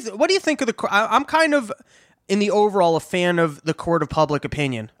 Firstly, what do you think of the... I'm kind of... in the overall, a fan of the court of public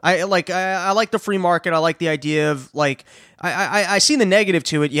opinion. I like the free market. I like the idea of, like, I see the negative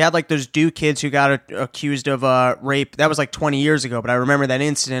to it. You had like those Duke kids who got accused of rape. That was like 20 years ago, but I remember that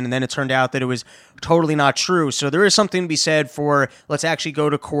incident, and then it turned out that it was totally not true. So there is something to be said for, let's actually go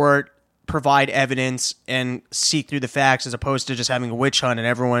to court, provide evidence, and seek through the facts, as opposed to just having a witch hunt and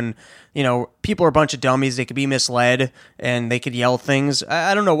everyone, people are a bunch of dummies. They could be misled and they could yell things.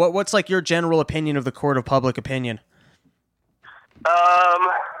 I don't know. What's like your general opinion of the court of public opinion?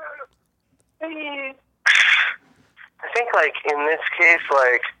 I think, like, in this case,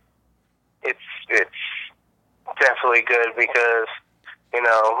 like, it's definitely good because,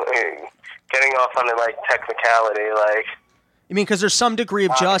 getting off on a, like, technicality, like... You mean because there's some degree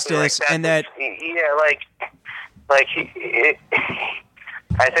of justice, like, and that... Yeah,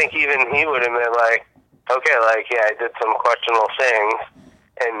 I think even he would admit, like, okay, like, yeah, I did some questionable things,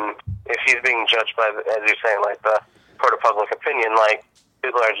 and if he's being judged by, as you're saying, like, the court of public opinion, like,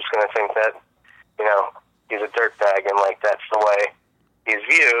 people are just going to think that, he's a dirtbag, and, like, that's the way he's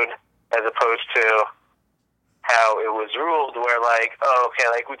viewed, as opposed to how it was ruled, where, like, oh, okay,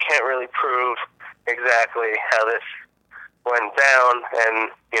 like, we can't really prove exactly how this went down, and,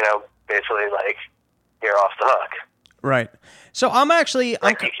 basically, like, you're off the hook. Right. So I'm actually...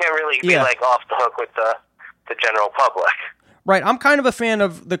 Like, you can't really be, like, off the hook with the general public. Right. I'm kind of a fan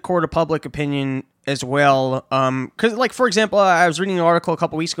of the court of public opinion as well. Because, like, for example, I was reading an article a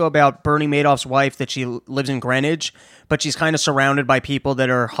couple weeks ago about Bernie Madoff's wife, that she lives in Greenwich, but she's kind of surrounded by people that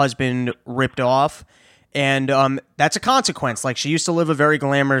her husband ripped off. And that's a consequence. Like, she used to live a very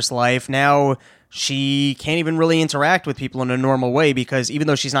glamorous life. Now she can't even really interact with people in a normal way because even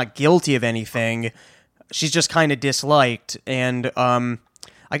though she's not guilty of anything, she's just kind of disliked. And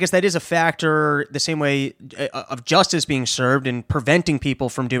I guess that is a factor, the same way of justice being served and preventing people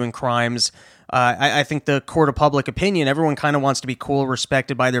from doing crimes. I think the court of public opinion, everyone kind of wants to be cool,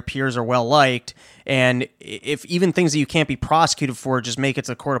 respected by their peers, or well-liked. And if even things that you can't be prosecuted for just make it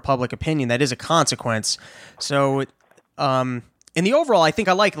to the court of public opinion, that is a consequence. So in the overall, I think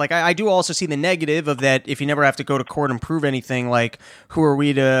I do also see the negative of that. If you never have to go to court and prove anything, like, who are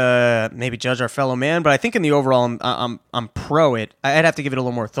we to maybe judge our fellow man? But I think in the overall, I'm pro it. I'd have to give it a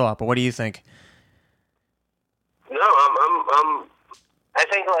little more thought. But what do you think? No, I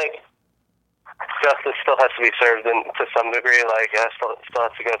think like justice still has to be served to some degree. Like, it still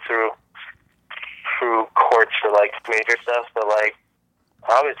has to go through courts for like major stuff. But like,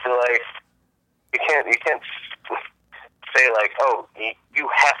 obviously, like, you can't say like, oh, you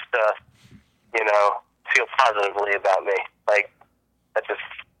have to, feel positively about me. Like, that's just,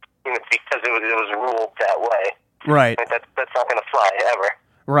 because it was ruled that way. Right. Like, that's not going to fly ever.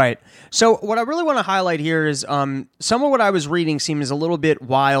 Right. So what I really want to highlight here is some of what I was reading seems a little bit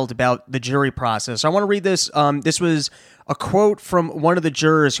wild about the jury process. I want to read this. This was a quote from one of the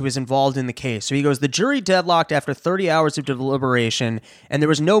jurors who was involved in the case. So he goes, "The jury deadlocked after 30 hours of deliberation, and there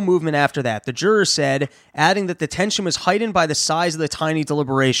was no movement after that." The juror said, adding that the tension was heightened by the size of the tiny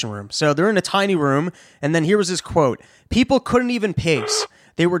deliberation room. So they're in a tiny room, and then here was his quote: "People couldn't even pace.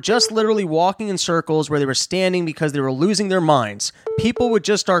 They were just literally walking in circles where they were standing because they were losing their minds. People would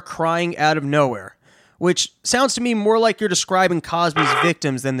just start crying out of nowhere," which sounds to me more like you're describing Cosby's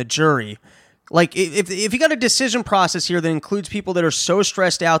victims than the jury. Like, if you got a decision process here that includes people that are so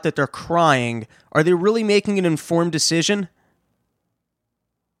stressed out that they're crying, are they really making an informed decision?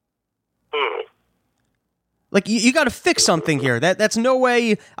 Like, you got to fix something here. That's no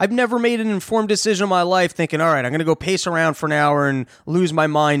way. I've never made an informed decision in my life thinking, all right, I'm going to go pace around for an hour and lose my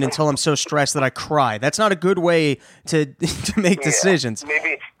mind until I'm so stressed that I cry. That's not a good way to make decisions.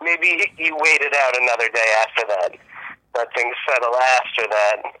 Maybe you wait it out another day after that. Let things settle after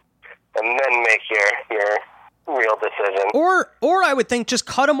that, and then make your real decision. Or I would think just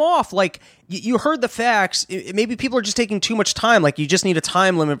cut them off. Like, you heard the facts. Maybe people are just taking too much time. Like, you just need a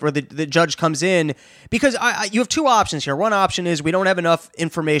time limit where the judge comes in. Because you have two options here. One option is we don't have enough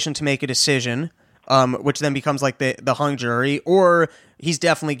information to make a decision, which then becomes like the hung jury, or he's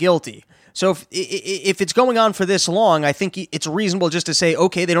definitely guilty. So if it's going on for this long, I think it's reasonable just to say,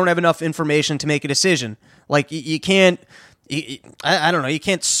 okay, they don't have enough information to make a decision. Like, you can't... I don't know, you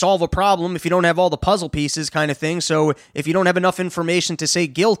can't solve a problem if you don't have all the puzzle pieces kind of thing. So if you don't have enough information to say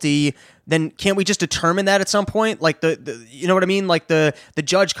guilty, then can't we just determine that at some point? Like, the you know what I mean? Like, the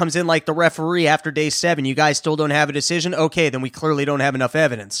judge comes in like the referee after day 7. You guys still don't have a decision? Okay, then we clearly don't have enough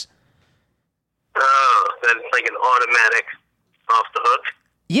evidence. Oh, that's like an automatic off the hook?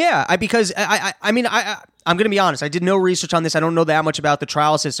 Yeah, because I'm going to be honest. I did no research on this. I don't know that much about the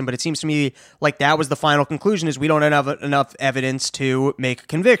trial system, but it seems to me like that was the final conclusion, is we don't have enough evidence to make a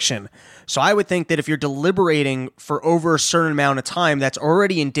conviction. So I would think that if you're deliberating for over a certain amount of time, that's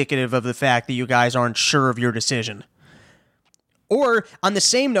already indicative of the fact that you guys aren't sure of your decision. Or, on the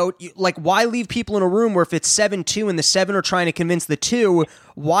same note, like, why leave people in a room where if it's 7-2 and the 7 are trying to convince the 2,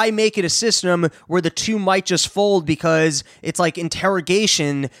 why make it a system where the 2 might just fold because it's like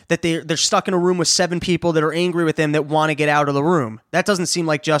interrogation, that they're stuck in a room with 7 people that are angry with them that want to get out of the room? That doesn't seem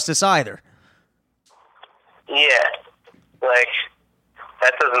like justice either. Yeah. Like,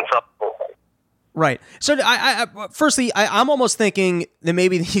 that doesn't solve the whole thing. Right. So, firstly, I'm almost thinking that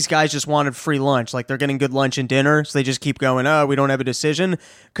maybe these guys just wanted free lunch. Like, they're getting good lunch and dinner, so they just keep going, oh, we don't have a decision.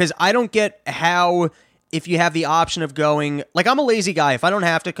 Because I don't get how, if you have the option of going... Like, I'm a lazy guy. If I don't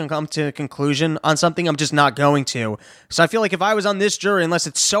have to come to a conclusion on something, I'm just not going to. So I feel like if I was on this jury, unless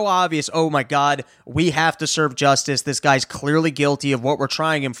it's so obvious, oh my God, we have to serve justice, this guy's clearly guilty of what we're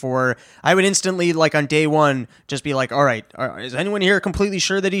trying him for, I would instantly, like, on day 1, just be like, all right, is anyone here completely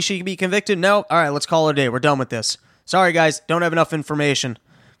sure that he should be convicted? No? All right, let's call it a day. We're done with this. Sorry, guys, don't have enough information.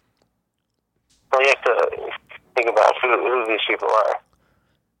 Well, you have to think about who these people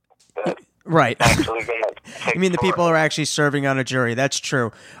are. Right. Actually, I mean, the people who are actually serving on a jury. That's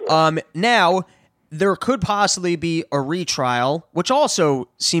true. Now, there could possibly be a retrial, which also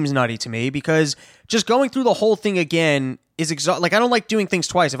seems nutty to me, because just going through the whole thing again is like, I don't like doing things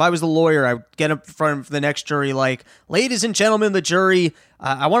twice. If I was the lawyer, I would get up in front of the next jury like, ladies and gentlemen of the jury,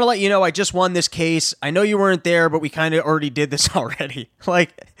 I want to let you know I just won this case. I know you weren't there, but we kind of already did this already.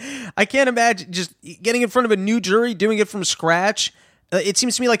 Like, I can't imagine just getting in front of a new jury, doing it from scratch. It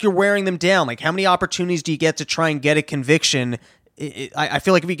seems to me like you're wearing them down. Like, how many opportunities do you get to try and get a conviction? I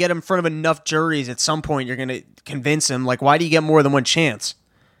feel like if you get in front of enough juries, at some point you're going to convince them. Like, why do you get more than one chance?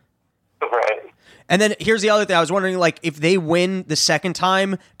 Right. And then here's the other thing. I was wondering, like, if they win the second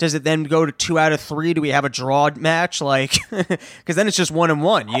time, does it then go to 2 out of 3? Do we have a draw match? Like, because then it's just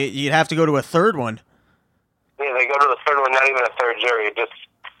 1-1. You'd have to go to a third one. Yeah, they go to the third one, not even a third jury, just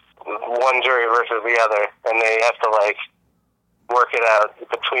one jury versus the other, and they have to, like, work it out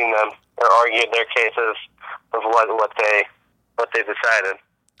between them or argue their cases of what what they decided.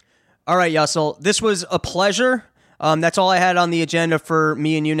 All right, Yussel, this was a pleasure. That's all I had on the agenda for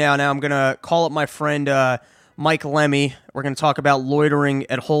me and you now. Now I'm going to call up my friend Mike Lemmy. We're going to talk about loitering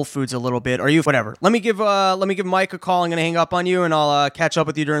at Whole Foods a little bit. Are you whatever? Let me give Mike a call. I'm going to hang up on you, and I'll catch up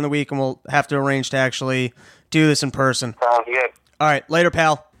with you during the week, and we'll have to arrange to actually do this in person. Sounds good. All right, later,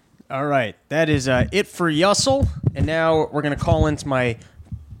 pal. All right, that is it for Yussel, and now we're going to call into my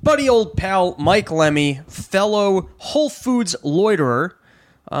buddy old pal Mike Lemmy, fellow Whole Foods loiterer,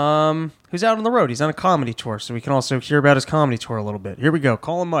 who's out on the road. He's on a comedy tour, so we can also hear about his comedy tour a little bit. Here we go.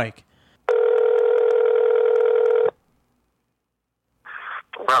 Call him Mike.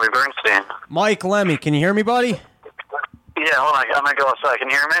 Robbie Bernstein. Mike Lemmy, can you hear me, buddy? Yeah, hold on. I'm going to go outside. Can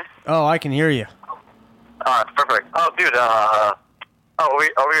you hear me? Oh, I can hear you. All right, perfect. Oh, dude, are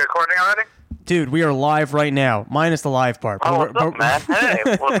we recording already? Dude, we are live right now, minus the live part. Oh, what's up, man? Hey,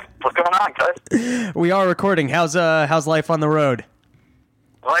 what's going on, guys? We are recording. How's life on the road?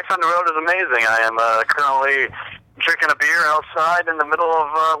 Life on the road is amazing. I am currently drinking a beer outside in the middle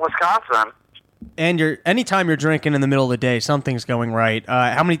of Wisconsin. And anytime you're drinking in the middle of the day, something's going right.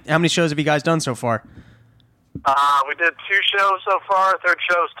 How many shows have you guys done so far? We did 2 shows so far. 3rd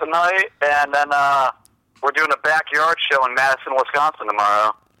show's tonight, and then we're doing a backyard show in Madison, Wisconsin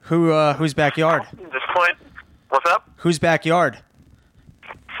tomorrow. Whose backyard? Just put. What's up? Whose backyard?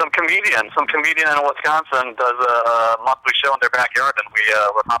 Some comedian in Wisconsin does a monthly show in their backyard, and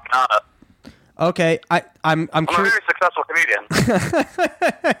we're hopping on it. Okay, I'm a very successful comedian.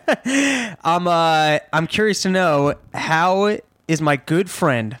 I'm curious to know, how is my good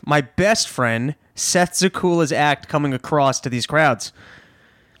friend, my best friend, Seth Zakula's act coming across to these crowds?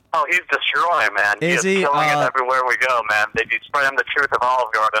 Oh, he's destroying, man. Is he? Killing it everywhere we go, man. They spread him the truth of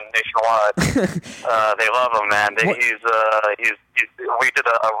Olive Garden nationwide. They love him, man. We did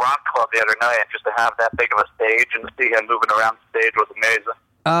a rock club the other night, and just to have that big of a stage and to see him moving around the stage was amazing.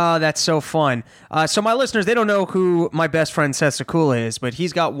 Oh, that's so fun. So my listeners, they don't know who my best friend Seth Zakula is, but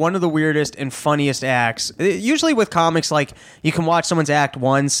he's got one of the weirdest and funniest acts. Usually with comics, like, you can watch someone's act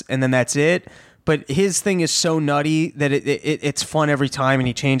once and then that's it. But his thing is so nutty that it's fun every time, and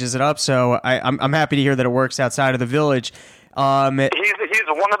he changes it up. So I'm happy to hear that it works outside of the Village. He's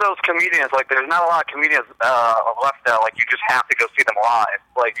one of those comedians. Like, there's not a lot of comedians left now. Like, you just have to go see them live.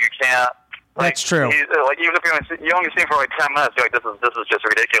 Like, you can't. Like, that's true. Like, even if you only see him for like 10 minutes, you're like, this is just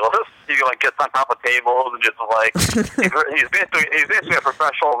ridiculous. He like gets on top of tables and just like he's basically a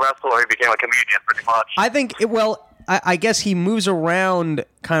professional wrestler. He became a comedian pretty much. I think I guess he moves around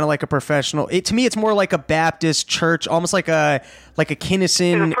kind of like a professional. To me, it's more like a Baptist church, almost like a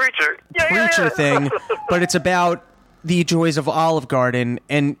Kinnison preacher thing, but it's about the joys of Olive Garden,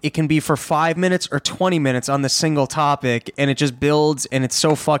 and it can be for 5 minutes or 20 minutes on the single topic, and it just builds, and it's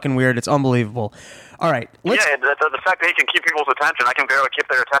so fucking weird. It's unbelievable. All right. The fact that he can keep people's attention, I can barely keep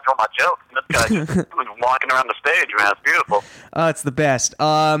their attention on my jokes. And this guy just walking around the stage, man. It's beautiful. It's the best.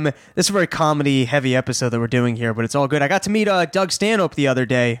 This is a very comedy-heavy episode that we're doing here, but it's all good. I got to meet Doug Stanhope the other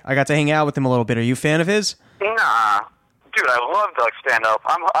day. I got to hang out with him a little bit. Are you a fan of his? Nah. Dude, I love Doug Stanhope.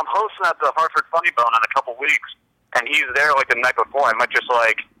 I'm hosting at the Hartford Funny Bone in a couple weeks, and he's there like the night before. I might just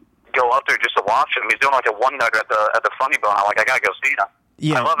like go up there just to watch him. He's doing like a one-nighter at the Funny Bone. I'm like, I gotta go see him.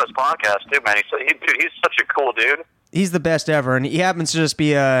 Yeah. I love his podcast too, man. He's such a cool dude. He's the best ever, and he happens to just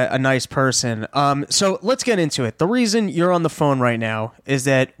be a nice person. So let's get into it. The reason you're on the phone right now is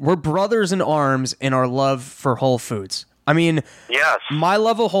that we're brothers in arms in our love for Whole Foods. I mean, yes. My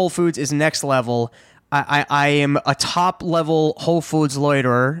love of Whole Foods is next level. I am a top-level Whole Foods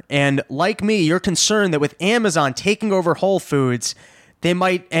loiterer, and like me, you're concerned that with Amazon taking over Whole Foods, they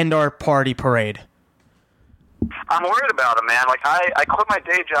might end our party parade. I'm worried about it, man. Like, I quit my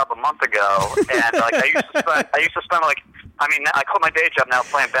day job a month ago, and like I used to spend like, I quit my day job now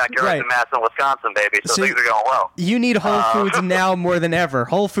playing backyards in Madison, Wisconsin, baby. So things are going well. You need Whole Foods now more than ever.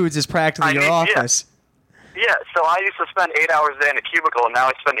 Whole Foods is practically your office. Yeah, so I used to spend 8 hours a day in a cubicle, and now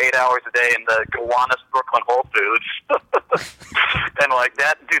I spend 8 hours a day in the Gowanus, Brooklyn Whole Foods. And like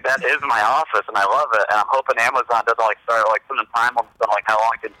that, dude, that is my office, and I love it. And I'm hoping Amazon doesn't like start like putting time on like how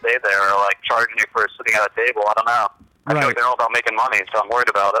long you can stay there, or like charging you for sitting at a table. I don't know. I feel like they're all about making money, so I'm worried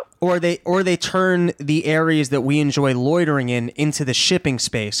about it. Or they turn the areas that we enjoy loitering in into the shipping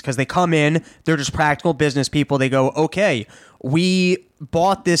space, because they come in, they're just practical business people. They go, okay, we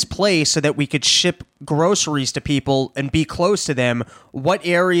bought this place so that we could ship groceries to people and be close to them. What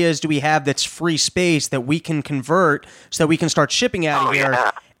areas do we have that's free space that we can convert so that we can start shipping out of here?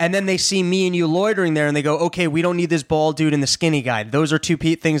 Yeah. And then they see me and you loitering there, and they go, okay, we don't need this bald dude and the skinny guy. Those are two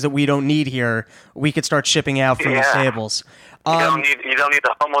things that we don't need here. We could start shipping out from these tables. You don't need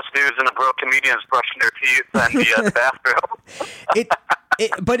the homeless dudes and the broke comedians brushing their teeth and the bathroom.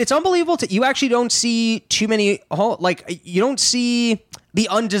 But it's unbelievable. You actually don't see too many, you don't see the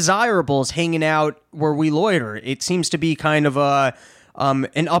undesirables hanging out where we loiter. It seems to be kind of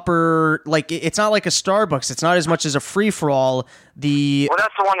an upper, it's not like a Starbucks. It's not as much as a free-for-all. Well,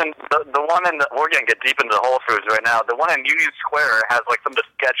 that's the one we're going to get deep into Whole Foods right now. The one in Union Square has like some of the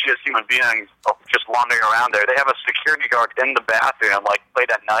sketchiest human beings just wandering around there. They have a security guard in the bathroom, like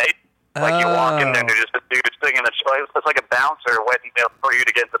late at night. Like you walk in there and there's just a dude sitting in the it's like a bouncer waiting for you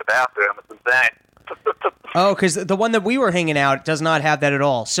to get into the bathroom. It's insane. Oh, because the one that we were hanging out does not have that at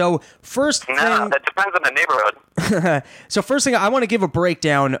all. So first thing... No, that depends on the neighborhood. So first thing, I want to give a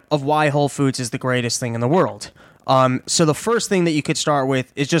breakdown of why Whole Foods is the greatest thing in the world. So the first thing that you could start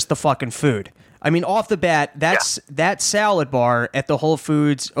with is just the fucking food. I mean, off the bat, that salad bar at the Whole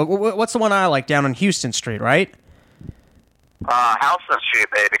Foods... What's the one I like down on Houston Street, right? Houston Street,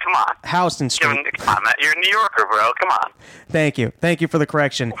 baby. Come on. Houston Street. Come on, man. You're a New Yorker, bro. Come on. Thank you. Thank you for the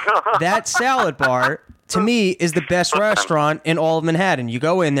correction. That salad bar, to me, is the best restaurant in all of Manhattan. You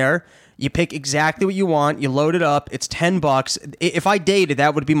go in there, you pick exactly what you want, you load it up, it's $10. If I dated,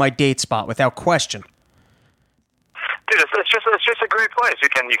 that would be my date spot, without question. Dude, it's just a great place. You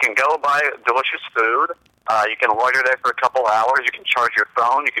can go buy delicious food. You can loiter there for a couple hours. You can charge your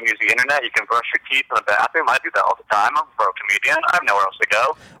phone. You can use the internet. You can brush your teeth in the bathroom. I do that all the time. I'm a pro comedian. I have nowhere else to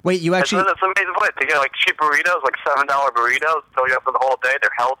go. Wait, you actually... It's an amazing place. You get like cheap burritos, like $7 burritos, fill you up for the whole day.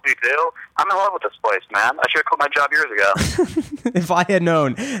 They're healthy too. I'm in love with this place, man. I should have quit my job years ago. If I had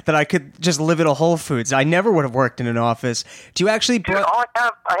known that I could just live at a Whole Foods, I never would have worked in an office. Do you actually... Dude, I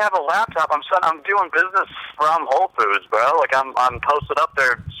have a laptop. I'm doing business from Whole Foods, bro. Like I'm posted up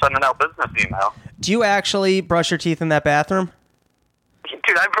there sending out business email. Do you actually brush your teeth in that bathroom?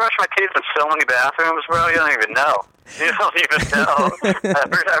 Dude, I brush my teeth in so many bathrooms, bro. You don't even know. You don't even know.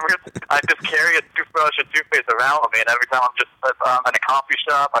 I just carry a toothbrush and toothpaste around with me, and every time I'm in a coffee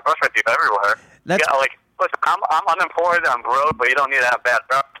shop, I brush my teeth everywhere. Listen, I'm unemployed, I'm broke, but you don't need to have bad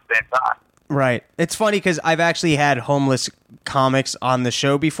breath at the same time. Right. It's funny because I've actually had homeless comics on the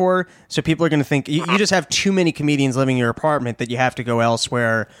show before, so people are going to think you just have too many comedians living in your apartment that you have to go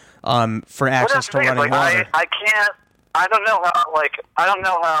elsewhere for access to running water. I don't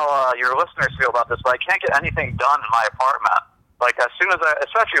know how your listeners feel about this, but I can't get anything done in my apartment. Like as soon as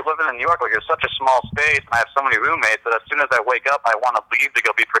especially living in New York, like it's such a small space, and I have so many roommates that as soon as I wake up, I want to leave to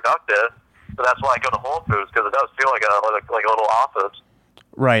go be productive. So that's why I go to Whole Foods, because it does feel like a little office.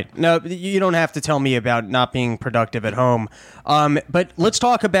 Right. No, you don't have to tell me about not being productive at home. But let's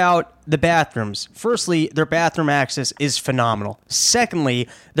talk about the bathrooms. Firstly, their bathroom access is phenomenal. Secondly,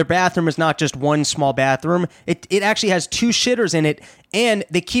 their bathroom is not just one small bathroom. It actually has two shitters in it, and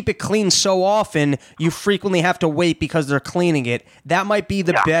they keep it clean so often you frequently have to wait because they're cleaning it. That might be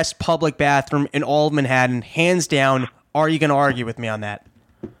the best public bathroom in all of Manhattan, hands down. Are you going to argue with me on that?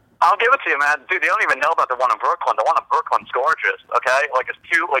 I'll give it to you, man. Dude, they don't even know about the one in Brooklyn. The one in Brooklyn's gorgeous, okay?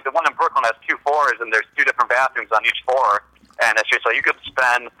 The one in Brooklyn has 2 floors, and there's 2 different bathrooms on each floor. And it's just like you could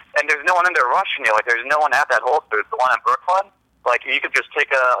spend, and there's no one in there rushing you. Like, there's no one at that Whole Foods. The one in Brooklyn, like, you could just take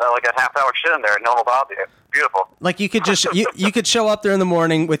a half-hour shit in there, and no one will bother you. Beautiful. Like, you could just, you could show up there in the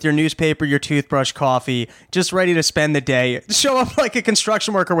morning with your newspaper, your toothbrush, coffee, just ready to spend the day. Show up like a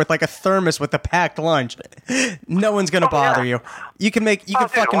construction worker with, like, a thermos with a packed lunch. No one's going to bother you. You can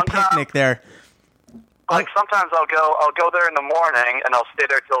fucking picnic there. Like sometimes I'll go there in the morning and I'll stay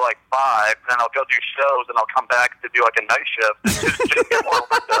there till like 5, and then I'll go do shows and I'll come back to do like a night shift just get more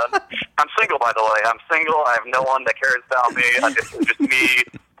work done. I'm single, by the way. I'm single. I have no one that cares about me. It's just me.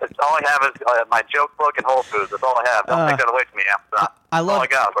 It's all I have is my joke book and Whole Foods. That's all I have. Don't take that away from me. That's all I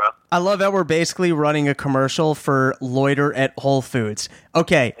got, bro. I love that we're basically running a commercial for loiter at Whole Foods.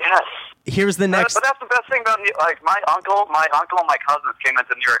 Okay. Yes. Here's the next. But that's the best thing about like my uncle and my cousins came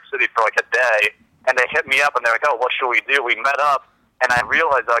into New York City for like a day. And they hit me up, and they're like, "Oh, what should we do?" We met up, and I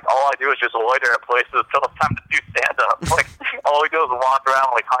realized like all I do is just loiter at places until it's time to do stand-up. Like all we do is walk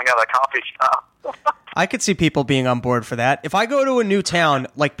around, like hang out at a coffee shop. I could see people being on board for that. If I go to a new town,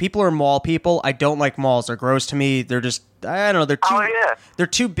 like people are mall people. I don't like malls. They're gross to me. They're just I don't know. They're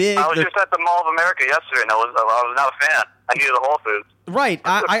too big. I was just at the Mall of America yesterday, and I was not a fan. I needed a Whole Foods. Right.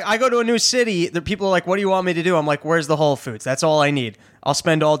 I go to a new city. The people are like, "What do you want me to do?" I'm like, "Where's the Whole Foods?" That's all I need. I'll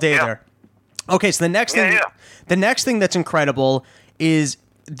spend all day there. Okay, so the next thing that's incredible is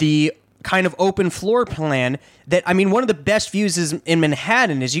the kind of open floor plan that, I mean, one of the best views is in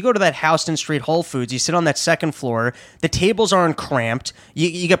Manhattan is you go to that Houston Street Whole Foods, you sit on that second floor, the tables aren't cramped,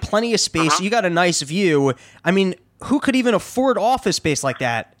 you get plenty of space, you got a nice view. I mean, who could even afford office space like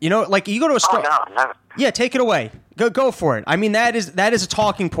that? You know, like you go to a store. Oh, no, never. Yeah, take it away. Go for it. I mean, that is a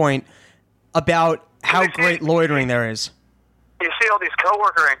talking point about how great loitering there is. You see all these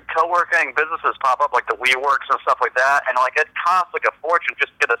co-working businesses pop up, like the WeWorks and stuff like that, and like it costs like a fortune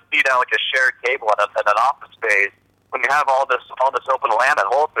just to get a seat at like a shared table at an office space when you have all this open land at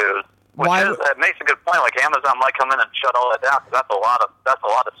Whole Foods. It makes a good point. Like Amazon might come in and shut all that down because that's a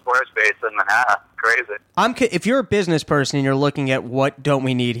lot of square space in Manhattan. Crazy. If you're a business person and you're looking at what don't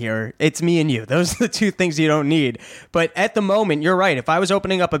we need here, it's me and you. Those are the two things you don't need. But at the moment, you're right. If I was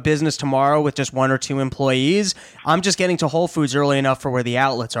opening up a business tomorrow with just 1 or 2 employees, I'm just getting to Whole Foods early enough for where the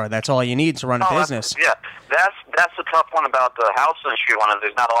outlets are. That's all you need to run a business. That's the tough one about the Houston Street one. Is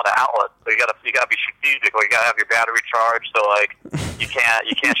there's not a lot of outlets, so you gotta be strategic. Or you gotta have your battery charged, so like you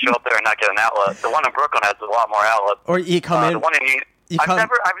can't show up there and not get an outlet. The one in Brooklyn has a lot more outlets. Or you come in. The one in I've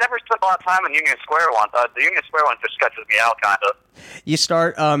never spent a lot of time in Union Square one. The Union Square one just sketches me out, kind of. You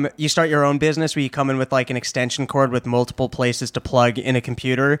start your own business where you come in with like an extension cord with multiple places to plug in a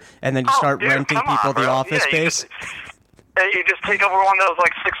computer, and then you start renting people the office space. You just take over one of those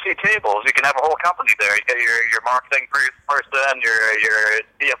like 60 tables. You can have a whole company there. You get your marketing person, your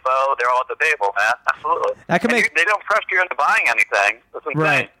CFO. They're all at the table, man. Absolutely. They don't pressure you into buying anything. That's insane.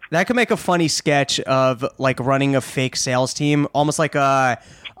 Right. That could make a funny sketch of like running a fake sales team, almost like a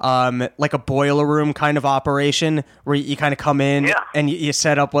boiler room kind of operation where you kind of come in and you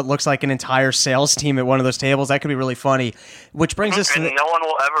set up what looks like an entire sales team at one of those tables. That could be really funny. Which brings us to no one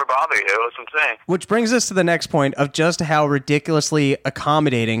will ever bother you. It's insane. Which brings us to the next point of just how ridiculously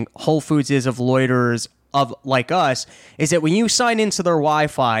accommodating Whole Foods is of loiterers of like us, is that when you sign into their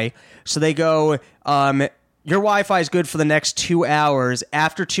Wi-Fi, so they go, your Wi-Fi is good for the next 2 hours.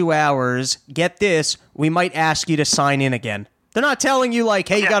 After 2 hours, get this, we might ask you to sign in again. They're not telling you, like,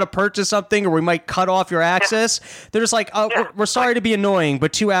 hey, you got to purchase something or we might cut off your access. They're just like, oh, we're sorry to be annoying,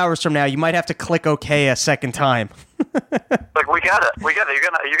 but 2 hours from now, you might have to click OK a second time. Like, we got it. You're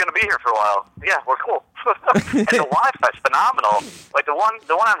gonna be here for a while. Yeah, we're cool. And the Wi-Fi's phenomenal. Like, the one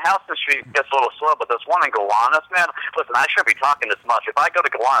on Houston Street gets a little slow, but this one in Gowanus, man, listen, I shouldn't be talking this much. If I go to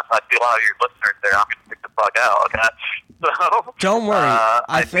Gowanus, I see a lot of your listeners there. I'm gonna stick the fuck out, okay? So, don't worry.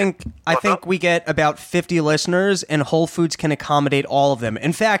 I think we get about 50 listeners, and Whole Foods can accommodate all of them.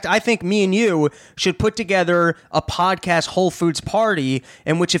 In fact, I think me and you should put together a podcast Whole Foods party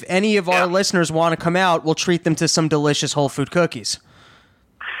in which if any of our listeners want to come out, we'll treat them to some delicious Whole Food cookies.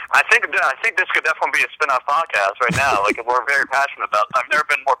 I think this could definitely be a spin-off podcast right now. Like, we're very passionate about it. I've never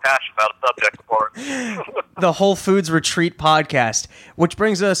been more passionate about a subject before. The Whole Foods Retreat podcast, which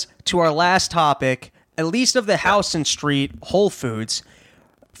brings us to our last topic, at least of the Houston Street Whole Foods.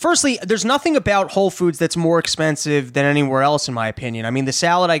 Firstly, there's nothing about Whole Foods that's more expensive than anywhere else, in my opinion. I mean, the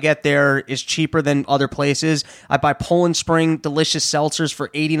salad I get there is cheaper than other places. I buy Poland Spring delicious seltzers for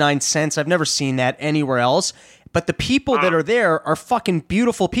 89 cents. I've never seen that anywhere else. But the people that are there are fucking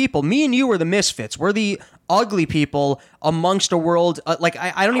beautiful people. Me and you are the misfits. We're the ugly people amongst a world. I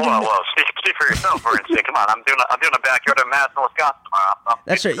don't even. Well, speak for yourself, for instance. Come on, I'm doing a backyard in Madison, Wisconsin tomorrow.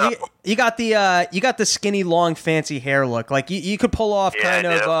 That's right. You got the skinny, long, fancy hair look. Like you could pull off kind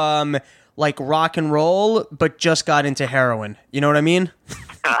of like rock and roll, but just got into heroin. You know what I mean?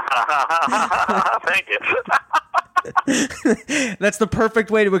 Thank you. That's the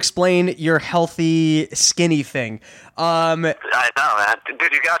perfect way to explain your healthy, skinny thing. I know, man.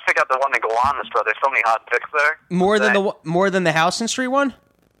 Dude, you gotta check out the one in Gowanus, bro. There's so many hot chicks there. More than the Houston Street one?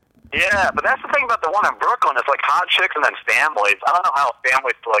 Yeah, but that's the thing about the one in Brooklyn. It's like hot chicks and then families. I don't know how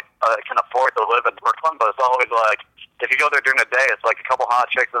families can afford to live in Brooklyn, but it's always like if you go there during the day, it's like a couple hot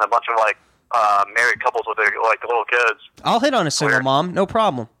chicks and a bunch of like married couples with their like little kids. I'll hit on a single mom, no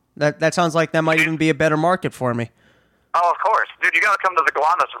problem. That sounds like that might even be a better market for me. Oh, of course. Dude, you got to come to the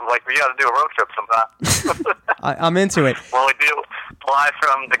Gowanus. Like, we got to do a road trip sometime. I'm into it. Well, we do live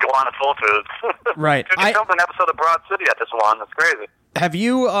from the Gowanus Whole Foods. Right. Dude, you filmed an episode of Broad City at this one. That's crazy. Have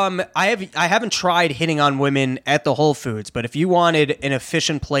you, I haven't tried hitting on women at the Whole Foods, but if you wanted an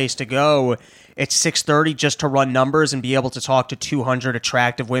efficient place to go at 6:30 just to run numbers and be able to talk to 200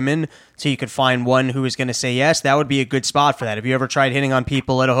 attractive women so you could find one who is going to say yes, that would be a good spot for that. Have you ever tried hitting on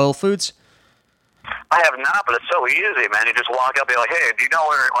people at a Whole Foods? I have not, but it's so easy, man. You just walk up and be like, hey, do you know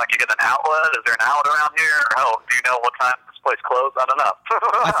where, like, you get an outlet? Is there an outlet around here? Or, do you know what time place closed? I don't know.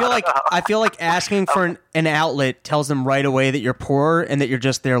 I feel like asking for an outlet tells them right away that you're poor and that you're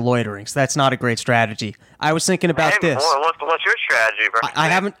just there loitering. So that's not a great strategy. I was thinking about this. What's your strategy, bro?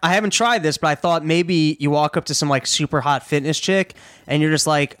 I haven't tried this, but I thought maybe you walk up to some like super hot fitness chick and you're just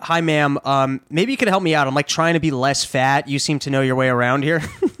like, "Hi, ma'am. Maybe you could help me out. I'm like trying to be less fat. You seem to know your way around here."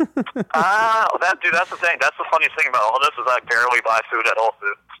 That's the thing. That's the funniest thing about all this is I barely buy food at Whole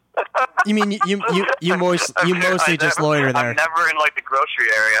Foods. You mean you mostly just loiter there? I'm never in like the grocery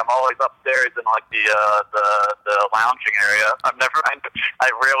area. I'm always upstairs in like the lounging area. I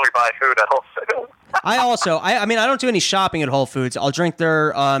rarely buy food at Whole Foods. I mean I don't do any shopping at Whole Foods. I'll drink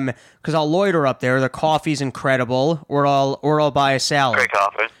their because I'll loiter up there. Their coffee's incredible, or I'll buy a salad. Great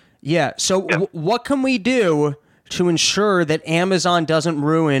coffee. Yeah. So what can we do to ensure that Amazon doesn't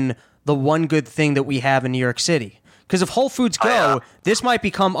ruin the one good thing that we have in New York City? Because if Whole Foods go, this might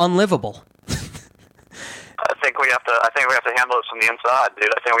become unlivable. I think we have to handle this from the inside, dude.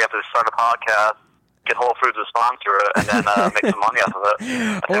 I think we have to start a podcast, get Whole Foods to sponsor it, and then make some money off of it.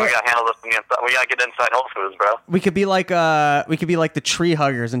 I think we got to handle this from the inside. We got to get inside Whole Foods, bro. We could be like the tree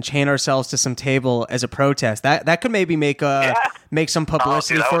huggers and chain ourselves to some table as a protest. That could maybe make some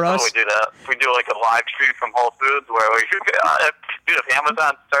publicity for us. Totally do that. If we do like a live stream from Whole Foods where we if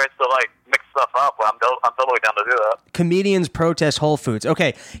Amazon starts to like mix stuff up, well, I'm totally down to do that. Comedians protest Whole Foods.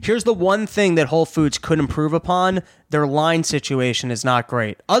 Okay, here's the one thing that Whole Foods could improve upon. Their line situation is not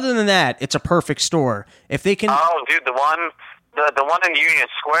great. Other than that, it's a perfect store. If they can... Oh, dude, the one in Union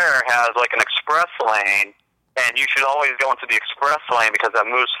Square has like an express lane, and you should always go into the express lane because that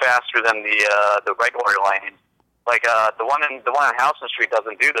moves faster than the regular lane. Like the one on Houston Street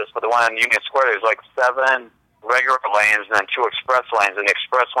doesn't do this, but the one in Union Square, there's like 7 regular lanes and then 2 express lanes, and the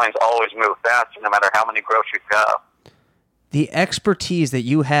express lanes always move faster no matter how many groceries go. The expertise that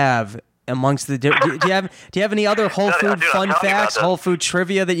you have amongst the do you have any other Whole Food fun facts, Whole Food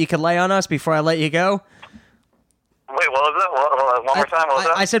trivia that you could lay on us before I let you go? Wait, what was it? One more time. What was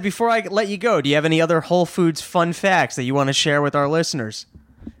that? I said before I let you go, do you have any other Whole Foods fun facts that you want to share with our listeners?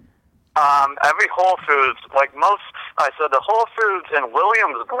 Every Whole Foods, I said the Whole Foods in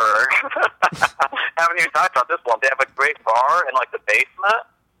Williamsburg, haven't even talked about this one. They have a great bar in like the basement,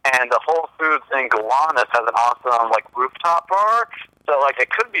 and the Whole Foods in Gowanus has an awesome like rooftop bar. So like it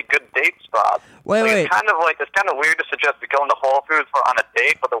could be good date spots. Wait. It's kind of weird to suggest going to Whole Foods on a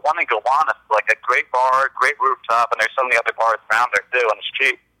date, but the one in Gowanus is like a great bar, great rooftop, and there's so many other bars around there too, and it's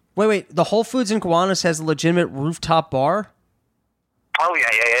cheap. Wait. The Whole Foods in Gowanus has a legitimate rooftop bar? Oh yeah,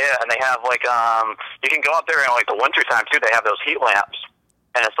 and they have like you can go out there in like the wintertime too. They have those heat lamps,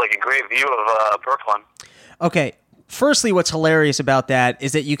 and it's like a great view of Brooklyn. Okay, firstly, what's hilarious about that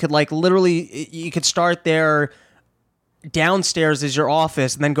is that you could like literally you could start there. Downstairs is your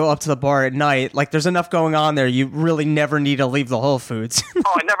office, and then go up to the bar at night. Like, there's enough going on there. You really never need to leave the Whole Foods.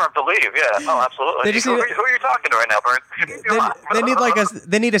 Oh, I never have to leave. Yeah. Oh, absolutely. Who are you talking to right now, Bert?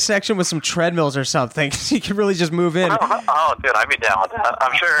 They need a section with some treadmills or something. So you can really just move in. Oh, dude, I'd be down with that.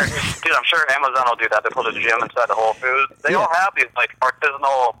 I'm sure Amazon will do that. They put a gym inside the Whole Foods. They all have these like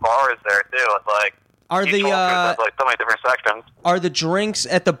artisanal bars there too. It's like. Are the like so many different sections? Are the drinks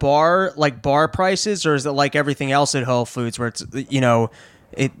at the bar like bar prices, or is it like everything else at Whole Foods where it's No,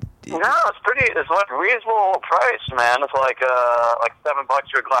 it's like reasonable price, man. It's like $7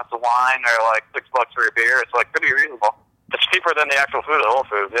 for a glass of wine, or like $6 for a beer. It's like pretty reasonable. It's cheaper than the actual food at Whole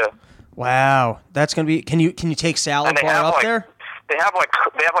Foods. Yeah. Wow, that's gonna be. Can you take salad bar up there? They have like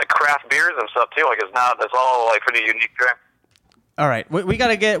craft beers and stuff too. Like it's all like pretty unique drinks. All right, we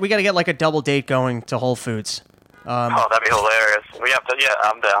gotta get like a double date going to Whole Foods. That'd be hilarious. We have to. Yeah,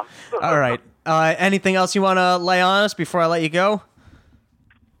 I'm down. All right. Anything else you want to lay on us before I let you go?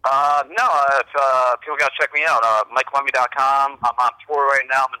 No. People gotta check me out. MikeLemmy.com. I'm on tour right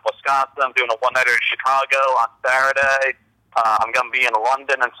now. I'm in Wisconsin. I'm doing a one-nighter in Chicago on Saturday. I'm gonna be in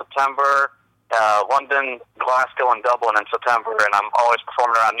London in September. London, Glasgow, and Dublin in September, and I'm always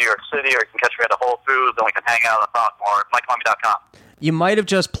performing around New York City, or you can catch me at the Whole Foods, and we can hang out and talk more. MikeLemmy.com. You might have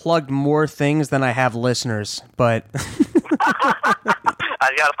just plugged more things than I have listeners, but... You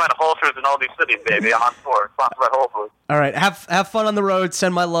gotta find a Whole Foods in all these cities, baby. I'm on tour. Sponsored by Whole Foods. All right, have fun on the road.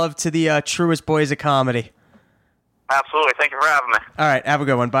 Send my love to the truest boys of comedy. Absolutely. Thank you for having me. All right, have a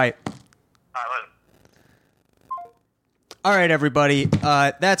good one. Bye. All right, later. All right, everybody.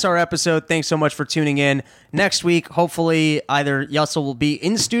 That's our episode. Thanks so much for tuning in. Next week, hopefully, either Yussel will be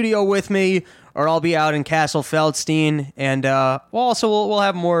in studio with me, or I'll be out in Castle Feldstein, and we'll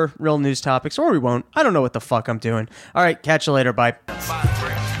have more real news topics, or we won't. I don't know what the fuck I'm doing. All right, catch you later. Bye.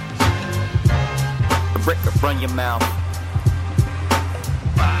 Run your mouth.